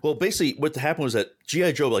something? Or Well, basically, what happened was that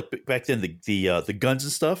G.I. Joe, like back then, the guns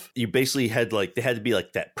and stuff, you basically had they had to be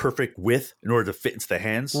like that perfect width in order to fit into the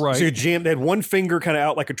hands. right. So you they had one finger kind of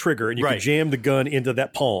out like a trigger, and you could Right. jam the gun into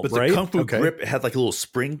that palm, But right? the Kung Fu Okay. grip had like a little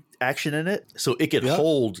spring action in it, so it could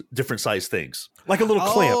hold different size things. Like a little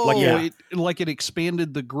clamp. Like it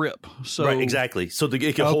expanded the grip. So Right, exactly. So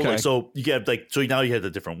it can hold Okay. so you get so now you have the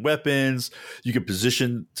different weapons. You can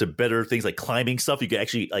position to better things like climbing stuff. You can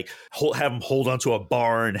actually have him hold onto a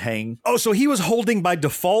bar and hang. Oh, so he was holding by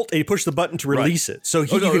default, and he pushed the button to release it. So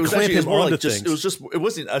you could clamp him onto things. It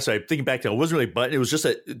wasn't. I'm sorry, thinking back to it wasn't really a button. It was just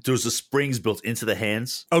that there was the springs built into the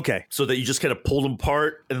hands, Okay. so that you just kind of pulled them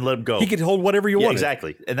apart and let them go. He could hold whatever you Yeah, wanted.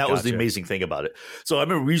 exactly. And that was the Gotcha. amazing thing about it. So I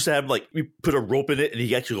remember we used to have we put a rope in it, and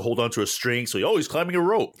he actually hold onto a string. So he's climbing a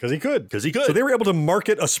rope. Because he could. Because he could. So they were able to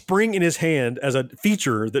market a spring in his hand as a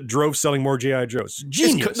feature that drove selling more G.I. Joes.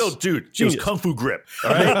 Genius. No, dude, it Genius. was Kung Fu grip.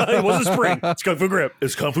 All right, It wasn't a spring. It's Kung Fu grip.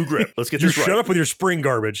 it's Kung Fu grip. Let's get You this shut right. up with your spring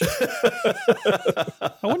garbage.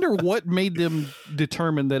 I wonder what made them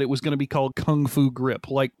determine that it was going to be called Kung Fu grip.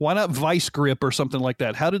 Like, why not Vice grip or something like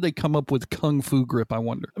that? How did they come up with Kung Fu grip, I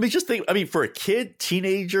wonder? I mean, just think. I mean, for a kid,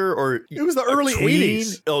 teenager, Punisher or It was the early Queen?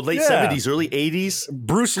 80s. Oh, late Yeah. 70s, early 80s.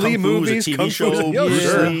 Bruce Kung Lee Fu was movies, a TV Kung show. Fu. Yeah, Bruce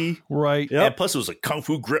sure. Lee. Right. Yep. And plus, it was a Kung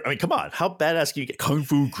Fu grip. I mean, come on. How badass can you get Kung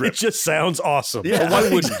Fu grip? It just sounds awesome. Yeah, So why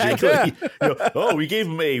wouldn't exactly. you? Yeah. Oh, we gave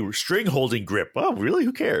him a string holding grip. Oh, really?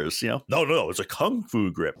 Who cares? No, it's a Kung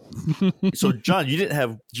Fu grip. So, John, you didn't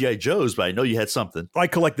have G.I. Joes, but I know you had something. I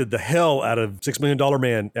collected the hell out of $6 Million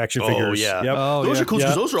Man action figures. Oh, yeah. Yep. Oh, Those yeah. are cool Yeah.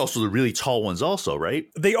 because those are also the really tall ones, also, right?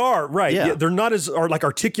 They are, right. Yeah. Yeah, they're not as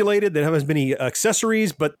articulated. They don't have as many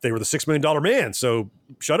accessories, but they were the $6 Million Man. So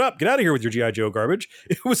shut up. Get out of here with your G.I. Joe garbage.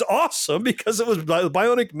 It was awesome because it was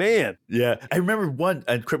Bionic Man. Yeah. I remember one,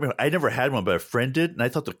 and correct me, I never had one, but a friend did. And I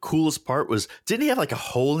thought the coolest part was, didn't he have like a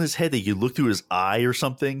hole in his head that you could look through his eye or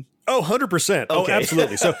something? Oh, 100%. Oh, Okay.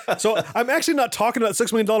 absolutely. So I'm actually not talking about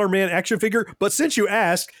 $6 Million Man action figure, but since you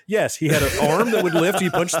asked, yes, he had an arm that would lift.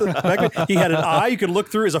 He punched the back. He had an eye you could look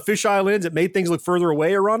through as a fisheye lens. It made things look further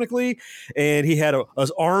away, ironically. And he had an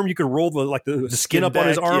arm you could roll the skin up on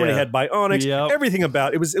his back, arm, and yeah. he had bionics. Yep. Everything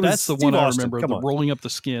about it was. That's the Steve one I Austin. remember, Come the on. rolling up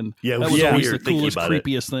the skin. Yeah, it that was was always weird the thinking coolest, about it.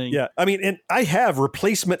 creepiest thing. Yeah, I mean, and I have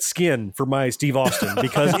replacement skin for my Steve Austin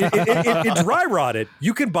because it dry rotted.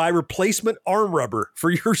 You can buy replacement arm rubber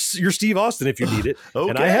for your Steve Austin if you need it.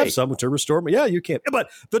 And I Okay. have some to restore. Yeah, you can. But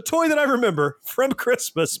the toy that I remember from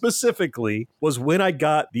Christmas specifically was when I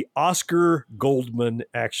got the Oscar Goldman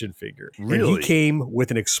action figure. And Really? he came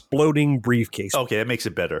with an exploding briefcase. Okay, that makes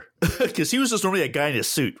it better. Because he was just normally a guy in a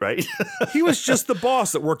suit, right? He was just the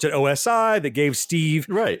boss that worked at OSI that gave Steve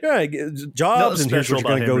Right. jobs, and here's special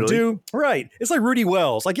what you're going to about go him, do. Right. It's like Rudy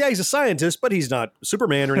Wells. Like, yeah, he's a scientist, but he's not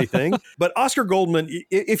Superman or anything. But Oscar Goldman,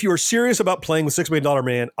 if you are serious about playing with $6 Million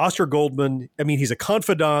Man, Oscar Goldman, I mean, he's a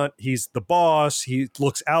confidant. He's the boss. He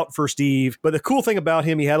looks out for Steve. But the cool thing about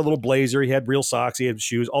him, he had a little blazer. He had real socks. He had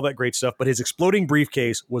shoes, all that great stuff. But his exploding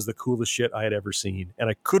briefcase was the coolest shit I had ever seen. And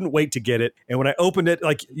I couldn't wait to get it. And when I opened it,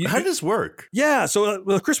 like... How did this work? Yeah, so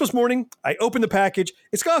Christmas morning, I open the package.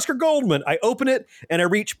 It's Oscar Goldman. I open it, and I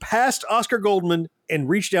reach past Oscar Goldman and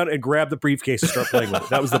reach down and grab the briefcase and start playing with it.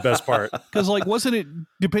 That was the best part. Because, like, wasn't it,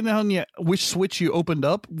 depending on which switch you opened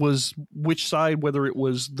up, was which side, whether it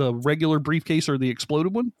was the regular briefcase or the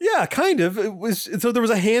exploded one? Yeah, kind of. It was, so there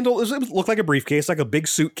was a handle. It looked like a briefcase, like a big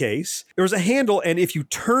suitcase. There was a handle, and if you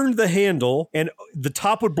turned the handle, and the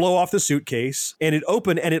top would blow off the suitcase, and it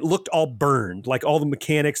opened, and it looked all burned. Like all the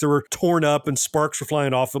mechanics that were torn up, and sparks were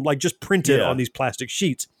flying off them, like just printed Yeah. on these plastic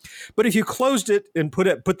sheets. But if you closed it and put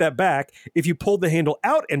that back, if you pulled the handle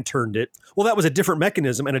out and turned it, well, that was a different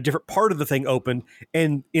mechanism, and a different part of the thing opened,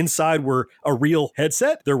 and inside were a real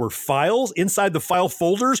headset. There were files. Inside the file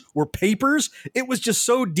folders were papers. It was just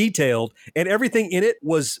so detailed, and everything in it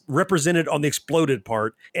was represented on the exploded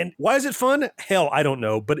part. And why is it fun? Hell, I don't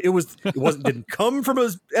know, but didn't come from an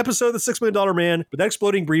episode of The $6 Million Man, but that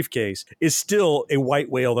exploding briefcase is still a white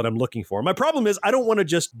whale that I'm looking for. My problem is I don't want to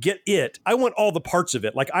just get it. I want all the parts of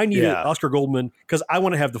it. Like I need Yeah. Oscar Goldman because I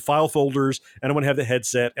want to have the file folders and I want to have the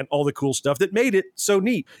headset and all the cool stuff that made it so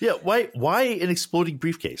neat. Yeah, why an exploding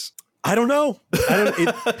briefcase? I don't know. I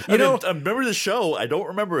remember the show. I don't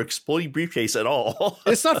remember exploding briefcase at all.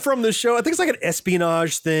 It's not from the show. I think it's like an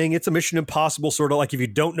espionage thing. It's a Mission Impossible sort of like if you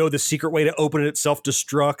don't know the secret way to open it, it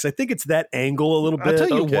self-destructs. I think it's that angle a little bit. I'll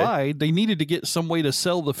tell you Okay. why. They needed to get some way to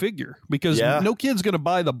sell the figure because Yeah. no kid's going to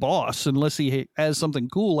buy the boss unless he has something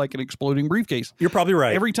cool like an exploding briefcase. You're probably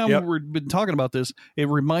right. Every time Yep. we've been talking about this, it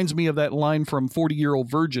reminds me of that line from 40-Year-Old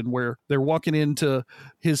Virgin where they're walking into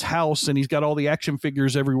his house and he's got all the action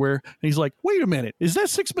figures everywhere. And he's like, wait a minute, is that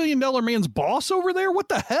 $6 Million Man's boss over there? What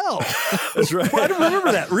the hell? That's right. I don't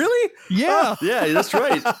remember that. Really? Yeah. Yeah, that's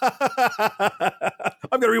right.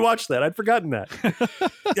 I'm going to rewatch that. I'd forgotten that.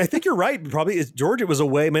 I think you're right. Probably, George, it was a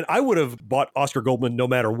way. I mean, I would have bought Oscar Goldman no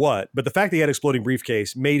matter what, but the fact that he had exploding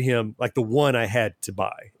briefcase made him like the one I had to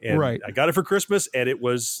buy. And Right. I got it for Christmas, and it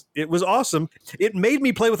was awesome. It made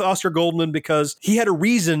me play with Oscar Goldman because he had a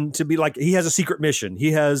reason to be like, he has a secret mission.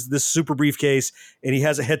 He has this super briefcase, and he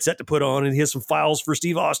has a headset to put on, and he has some files for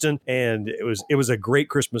Steve Austin, and it was a great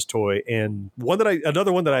Christmas toy, and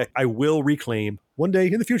another one that I will reclaim one day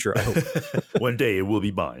in the future, I hope. One day it will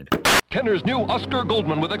be mine. Kenner's new Oscar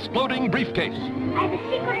Goldman with exploding briefcase. I have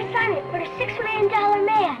a secret assignment for the $6 Million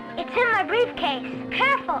Man. It's in my briefcase.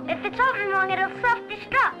 Careful, if it's open wrong, it'll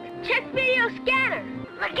self-destruct. Check video scanner.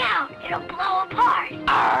 Look out, it'll blow apart.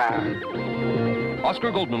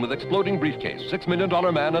 Oscar Goldman with exploding briefcase, $6 Million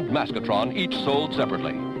Man and Maskatron, each sold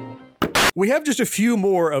separately. We have just a few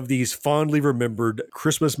more of these fondly remembered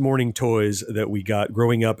Christmas morning toys that we got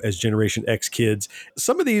growing up as Generation X kids.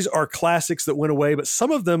 Some of these are classics that went away, but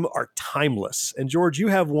some of them are timeless. And George, you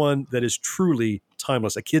have one that is truly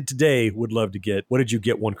timeless. A kid today would love to get. What did you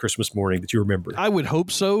get one Christmas morning that you remember? I would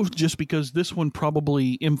hope so, just because this one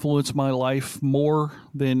probably influenced my life more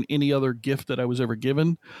than any other gift that I was ever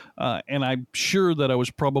given. And I'm sure that I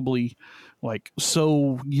was probably like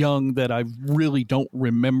so young that I really don't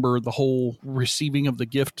remember the whole receiving of the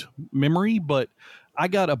gift memory, but I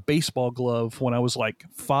got a baseball glove when I was like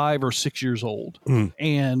 5 or 6 years old.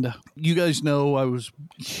 And you guys know I was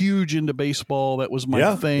huge into baseball. That was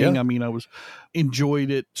my thing. I mean, enjoyed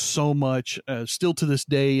it so much. Still to this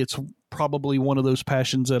day, it's probably one of those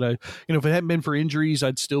passions that if it hadn't been for injuries,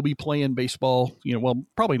 I'd still be playing baseball. Well,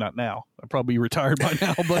 probably not now. I'd probably be retired by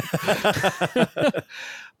now, but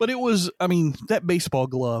but it was, that baseball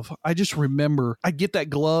glove, I just remember I'd get that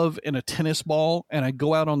glove and a tennis ball, and I'd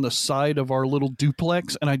go out on the side of our little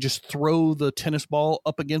duplex, and I just throw the tennis ball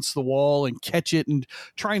up against the wall and catch it and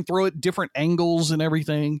try and throw it different angles and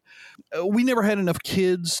everything. We never had enough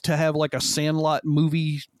kids to have like a Sandlot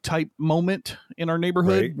movie type moment in our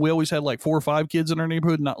neighborhood. Right. We always had like 4 or 5 kids in our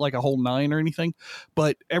neighborhood, not like a whole 9 or anything,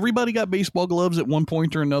 but everybody got baseball gloves at one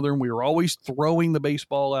point or another, and we were always throwing the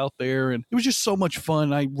baseball out there, and it was just so much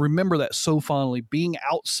fun. I remember that so fondly, being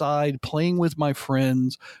outside, playing with my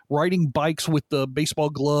friends, riding bikes with the baseball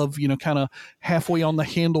glove, kind of halfway on the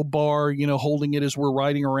handlebar, holding it as we're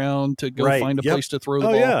riding around to go find a place to throw the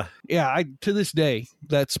ball. Yeah. To this day,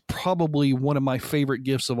 that's probably one of my favorite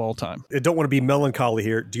gifts of all time. I don't want to be melancholy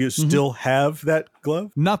here. Do you still have that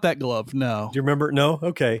glove? Not that glove, no. Do you remember? No?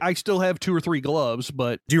 Okay. I still have 2 or 3 gloves,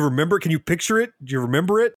 but... Do you remember? Can you picture it? Do you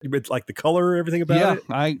remember it? Like the color, everything about it?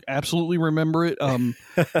 Yeah, I absolutely remember it.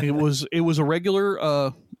 It was a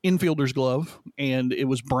regular infielder's glove, and it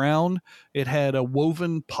was brown. It had a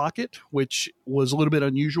woven pocket, which was a little bit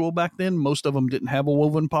unusual back then. Most of them didn't have a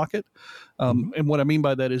woven pocket. And what I mean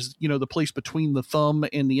by that is, the place between the thumb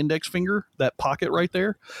and the index finger, that pocket right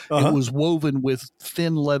there, it was woven with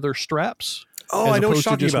thin leather straps. Oh, I know what you're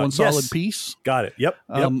talking about. One solid piece. Got it. Yep.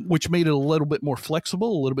 Which made it a little bit more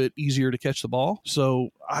flexible, a little bit easier to catch the ball. So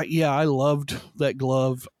I loved that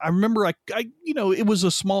glove. I remember it was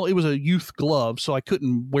a youth glove, so I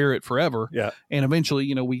couldn't wear it forever. Yeah. And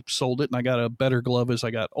eventually, we sold it and I got a better glove as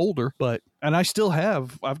I got older, and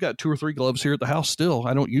I've got 2 or 3 gloves here at the house still.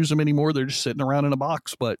 I don't use them anymore. They're just sitting around in a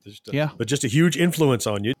box, but just a huge influence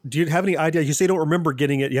on you. Do you have any idea? You say you don't remember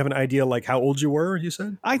getting it. You have an idea like how old you were, you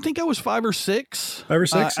said? I think I was 5 or 6. 5 or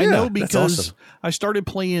 6? I know because awesome. I started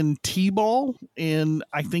playing T-ball and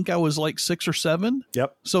I think I was like 6 or 7.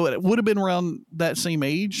 Yep. So it would have been around that same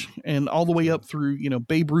age, and all the way up through,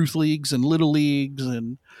 Babe Ruth leagues and little leagues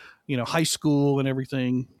and, high school and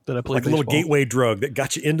everything that I played. Like baseball. A little gateway drug that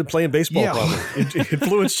got you into playing baseball. Yeah. Probably. It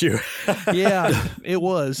influenced you. Yeah, it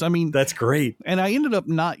was. That's great. And I ended up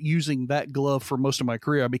not using that glove for most of my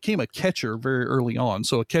career. I became a catcher very early on.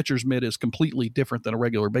 So a catcher's mitt is completely different than a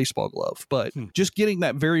regular baseball glove. But just getting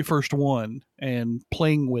that very first one and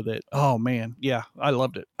playing with it, oh man, yeah, I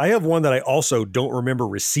loved it. I have one that I also don't remember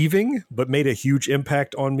receiving, but made a huge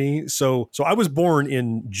impact on me. So I was born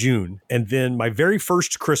in June, and then my very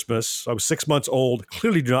first Christmas, I was 6 months old.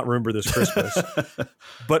 Clearly do not remember this Christmas.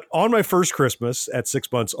 But on my first Christmas at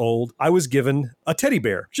 6 months old, I was given a teddy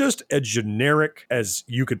bear, just as generic as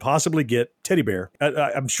you could possibly get teddy bear.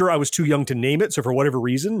 I'm sure I was too young to name it. So for whatever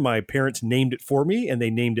reason, my parents named it for me, and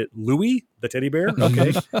they named it Louie, the teddy bear.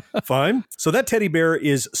 Okay, fine. So that teddy bear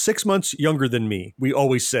is 6 months younger than me. We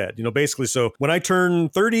always said, basically, so when I turn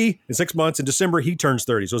 30 in 6 months in December, he turns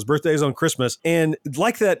 30. So his birthday is on Christmas. And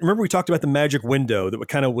like that, remember we talked about the magic window that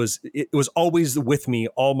kind of it was always with me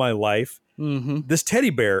all my life. Mm-hmm. This teddy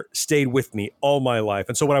bear stayed with me all my life.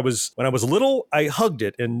 And so when I was little, I hugged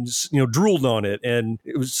it and, drooled on it and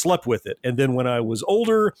slept with it. And then when I was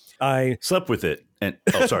older, I slept with it. And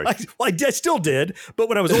sorry. I still did. But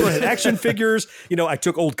when I was older, I had action figures. I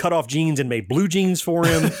took old cutoff jeans and made blue jeans for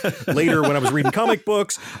him. Later, when I was reading comic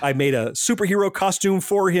books, I made a superhero costume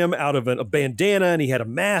for him out of a bandana, and he had a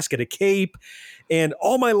mask and a cape. And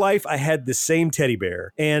all my life, I had the same teddy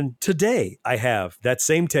bear. And today, I have that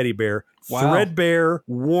same teddy bear. Wow. Threadbare,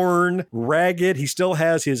 worn, ragged. He still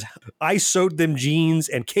has his I sewed them jeans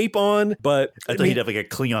and cape on, but I thought he'd have like a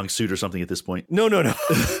Klingon suit or something at this point. No.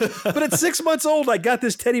 But at 6 months old, I got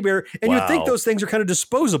this teddy bear, and you'd think those things are kind of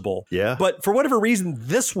disposable. Yeah. But for whatever reason,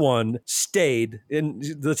 this one stayed in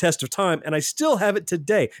the test of time, and I still have it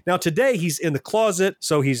today. Now, today he's in the closet,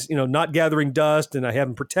 so he's not gathering dust, and I have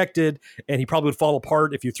him protected, and he probably would fall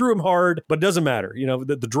apart if you threw him hard, but it doesn't matter.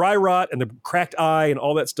 The dry rot and the cracked eye and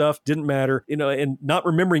all that stuff didn't matter, and not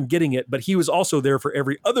remembering getting it, but he was also there for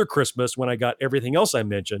every other Christmas when I got everything else I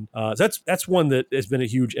mentioned. That's one that has been a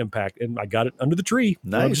huge impact, and I got it under the tree.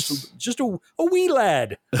 Nice. Just a wee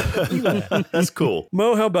lad. That's cool.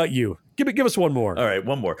 Mo, how about you? Give us one more. All right,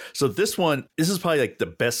 one more. So this is probably like the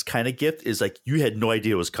best kind of gift, is like you had no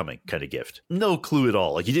idea it was coming kind of gift. No clue at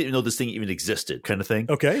all. Like you didn't even know this thing even existed kind of thing.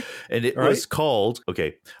 Okay. And it was called,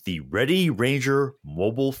 the Ready Ranger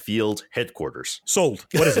Mobile Field Headquarters. Sold.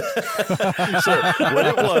 What is it? So what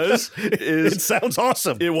it was is... It sounds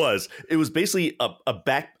awesome. It was basically a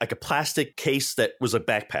plastic case that was a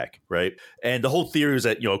backpack, right? And the whole theory is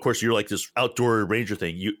that, of course, you're like this outdoor ranger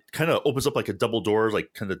thing. You kind of opens up like a double door,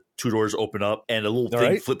 like kind of two doors open up, and a little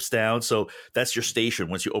thing flips down. So that's your station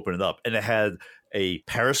once you open it up. And it had a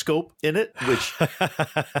periscope in it, which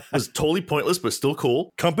was totally pointless, but still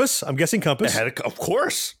cool. Compass? I'm guessing compass. It had of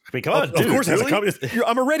course. I mean, come on, dude. Of course, really? it has a compass.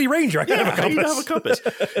 I'm a Ready Ranger. I gotta have a compass. You have a compass.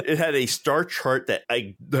 It had a star chart that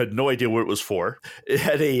I had no idea what it was for. It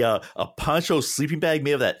had a poncho sleeping bag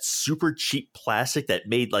made of that super cheap plastic that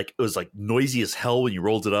made it was like noisy as hell when you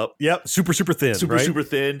rolled it up. Yep, super thin. Super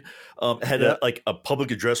thin. It had a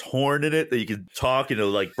public address horn in it that you could talk,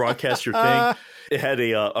 broadcast your thing. It had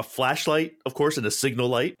a flashlight, of course, and a signal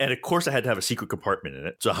light, and of course, it had to have a secret compartment in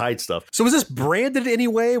it to hide stuff. So was this branded in any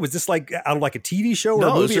way? Was this like out of like a TV show or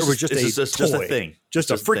a movie, or was it just a thing? Just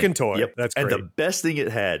a freaking toy. Yep. That's great. And the best thing it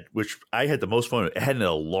had, which I had the most fun with, it had an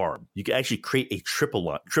alarm. You could actually create a trip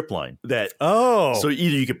line that. Oh. So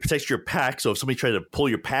either you could protect your pack. So if somebody tried to pull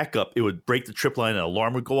your pack up, it would break the trip line and an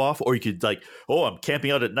alarm would go off. Or you could I'm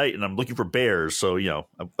camping out at night and I'm looking for bears. So, I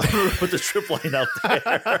put the trip line out there.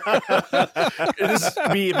 And this is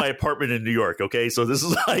me in my apartment in New York. Okay. So this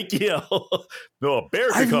is like, no, a bear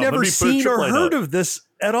could come. I've never seen or heard of this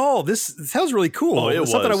at all. This sounds really cool. Oh,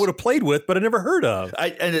 it's something I would have played with, but I never heard of.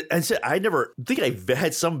 I never think I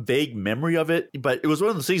had some vague memory of it, but it was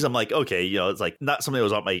one of those things I'm like, okay, it's like not something that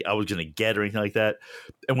was I was going to get or anything like that.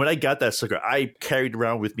 And when I got that sucker, I carried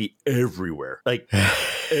around with me everywhere,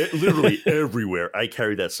 literally everywhere. I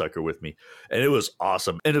carried that sucker with me, and it was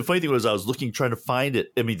awesome. And the funny thing was, I was trying to find it.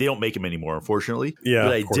 I mean, they don't make them anymore, unfortunately. Yeah,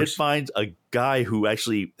 but I did find a guy who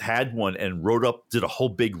actually had one and did a whole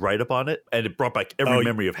big write up on it, and it brought back every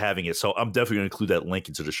memory of having it. So I'm definitely going to include that link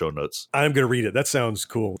into the show notes. I'm going to read it. That sounds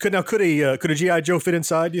cool. Could a G.I. Joe fit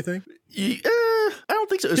inside, do you think? I don't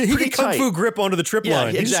think so. It's he pretty could kung fu grip onto the trip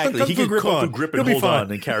line. Exactly. He could kung fu grip and hold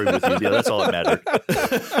on and carry with you. Yeah, that's all that mattered.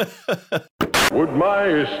 Would my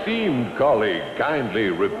esteemed colleague kindly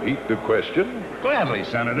repeat the question? Gladly,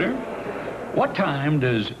 Senator. What time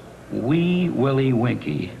does Wee Willie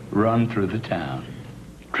Winkie run through the town?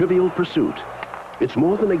 Trivial Pursuit. It's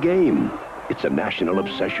more than a game. It's a national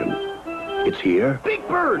obsession. It's here. Big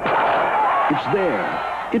Bird! It's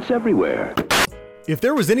there. It's everywhere. If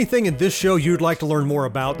there was anything in this show you'd like to learn more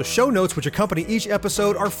about, the show notes which accompany each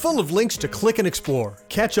episode are full of links to click and explore.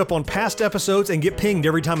 Catch up on past episodes and get pinged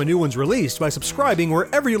every time a new one's released by subscribing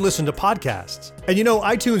wherever you listen to podcasts. And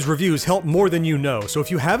iTunes reviews help more than you know, so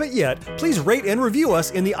if you haven't yet, please rate and review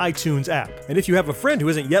us in the iTunes app. And if you have a friend who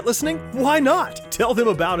isn't yet listening, why not? Tell them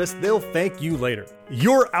about us, they'll thank you later.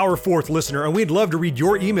 You're our fourth listener, and we'd love to read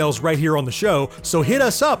your emails right here on the show, so hit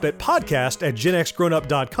us up at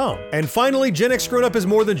podcast@genxgrownup.com. And finally, Gen X Grown Up is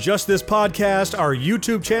more than just this podcast. Our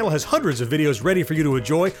YouTube channel has hundreds of videos ready for you to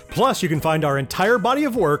enjoy, plus you can find our entire body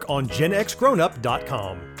of work on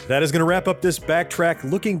genxgrownup.com. That is going to wrap up this backtrack,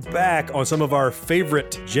 looking back on some of our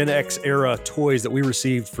favorite Gen X era toys that we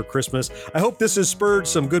received for Christmas. I hope this has spurred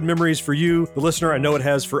some good memories for you, the listener. I know it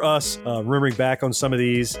has for us, remembering back on some of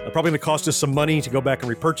these. Probably going to cost us some money to go back and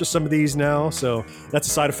repurchase some of these now, so that's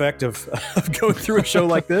a side effect of going through a show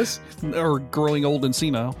like this. Or growing old and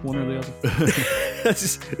senile, one or the other.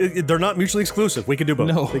 They're not mutually exclusive. We can do both.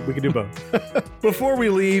 No. I think we can do both. Before we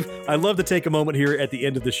leave, I'd love to take a moment here at the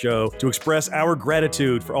end of the show to express our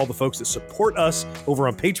gratitude for all the folks that support us over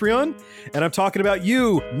on Patreon. And I'm talking about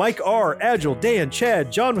you, Mike R., Agile, Dan,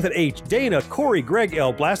 Chad, John with an H, Dana, Corey, Greg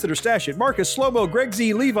L., Blasted or Stash It, Marcus, Slow-Mo, Greg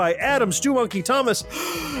Z, Levi, Adam, Stu Monkey, Thomas,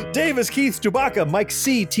 Davis, Keith, Chewbacca, Mike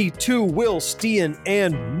C, T2, Will, Steen,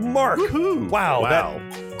 and Mark. Woo-hoo. Wow. That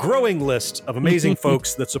growing list of amazing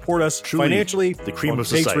folks that support us truly financially, the cream on of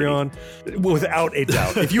Patreon, without a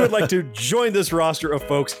doubt. If you would like to join this roster of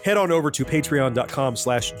folks, head on over to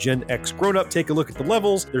patreon.com/GenXGrownUp. Take a look at the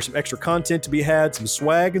levels. There's some extra content to be had, some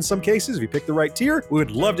swag in some cases. If you pick the right tier, we would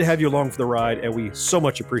love to have you along for the ride, and we so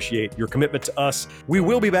much appreciate your commitment to us. We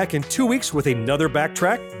will be back in 2 weeks with another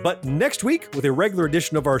backtrack, but next week with a regular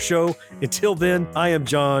edition of our show. Until then, I am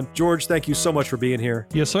John. George, thank you so much for being here.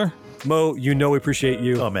 Yes, sir. Mo, you know we appreciate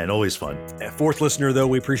you. Oh, man, always fun. Fourth listener, though,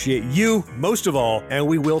 we appreciate you most of all, and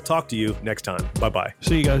we will talk to you next time. Bye-bye.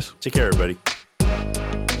 See you guys. Take care, everybody.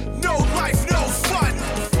 No life, no fun.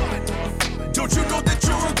 Don't you know that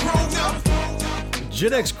you're a grown-up?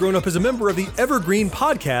 Gen X Grown Up is a member of the Evergreen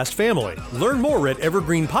Podcast family. Learn more at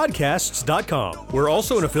evergreenpodcasts.com. We're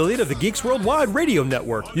also an affiliate of the Geeks Worldwide Radio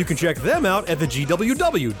Network. You can check them out at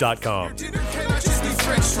thegww.com. Dinner cannot just be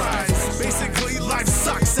french fries. Basically, life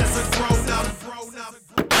sucks as a grown-up.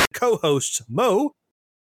 Co-hosts Mo.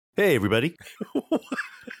 Hey, everybody.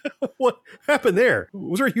 What happened there?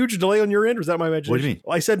 Was there a huge delay on your end, or was that my imagination? What do you mean?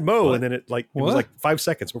 Well, I said Mo, What? and then it What? was like 5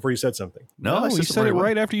 seconds before you said something. No, you said it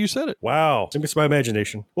right after you said it. Wow, maybe it's my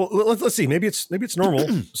imagination. Well, let's see. Maybe it's normal.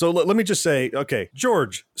 So let me just say, okay,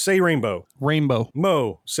 George, say rainbow. Rainbow.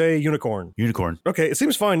 Mo, say unicorn. Unicorn. Okay, it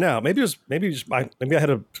seems fine now. Maybe I had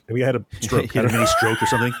a stroke. Had a mini stroke or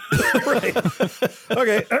something. Right.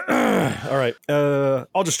 Okay. All right.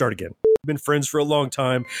 I'll just start again. We've been friends for a long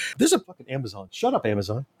time. There's a fucking Amazon. Shut up,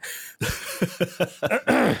 Amazon.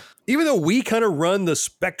 Even though we kind of run the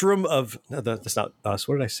spectrum of that's not us.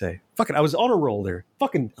 What did I say? Fucking, I was on a roll there.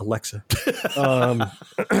 Fucking Alexa.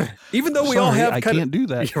 Even though we all have I kind can't do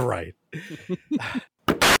that. You're right.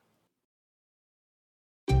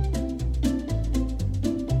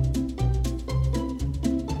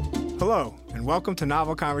 Hello, and welcome to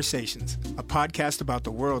Novel Conversations, a podcast about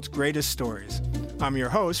the world's greatest stories. I'm your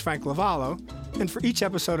host, Frank Lavallo, and for each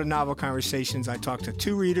episode of Novel Conversations, I talk to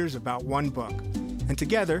two readers about one book. And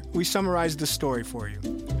together, we summarize the story for you.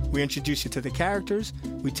 We introduce you to the characters,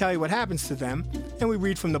 we tell you what happens to them, and we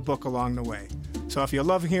read from the book along the way. So if you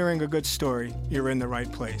love hearing a good story, you're in the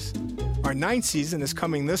right place. Our 9th season is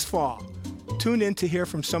coming this fall. Tune in to hear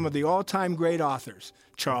from some of the all-time great authors,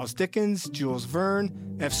 Charles Dickens, Jules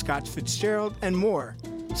Verne, F. Scott Fitzgerald, and more.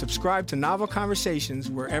 Subscribe to Novel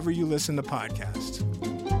Conversations wherever you listen to podcasts.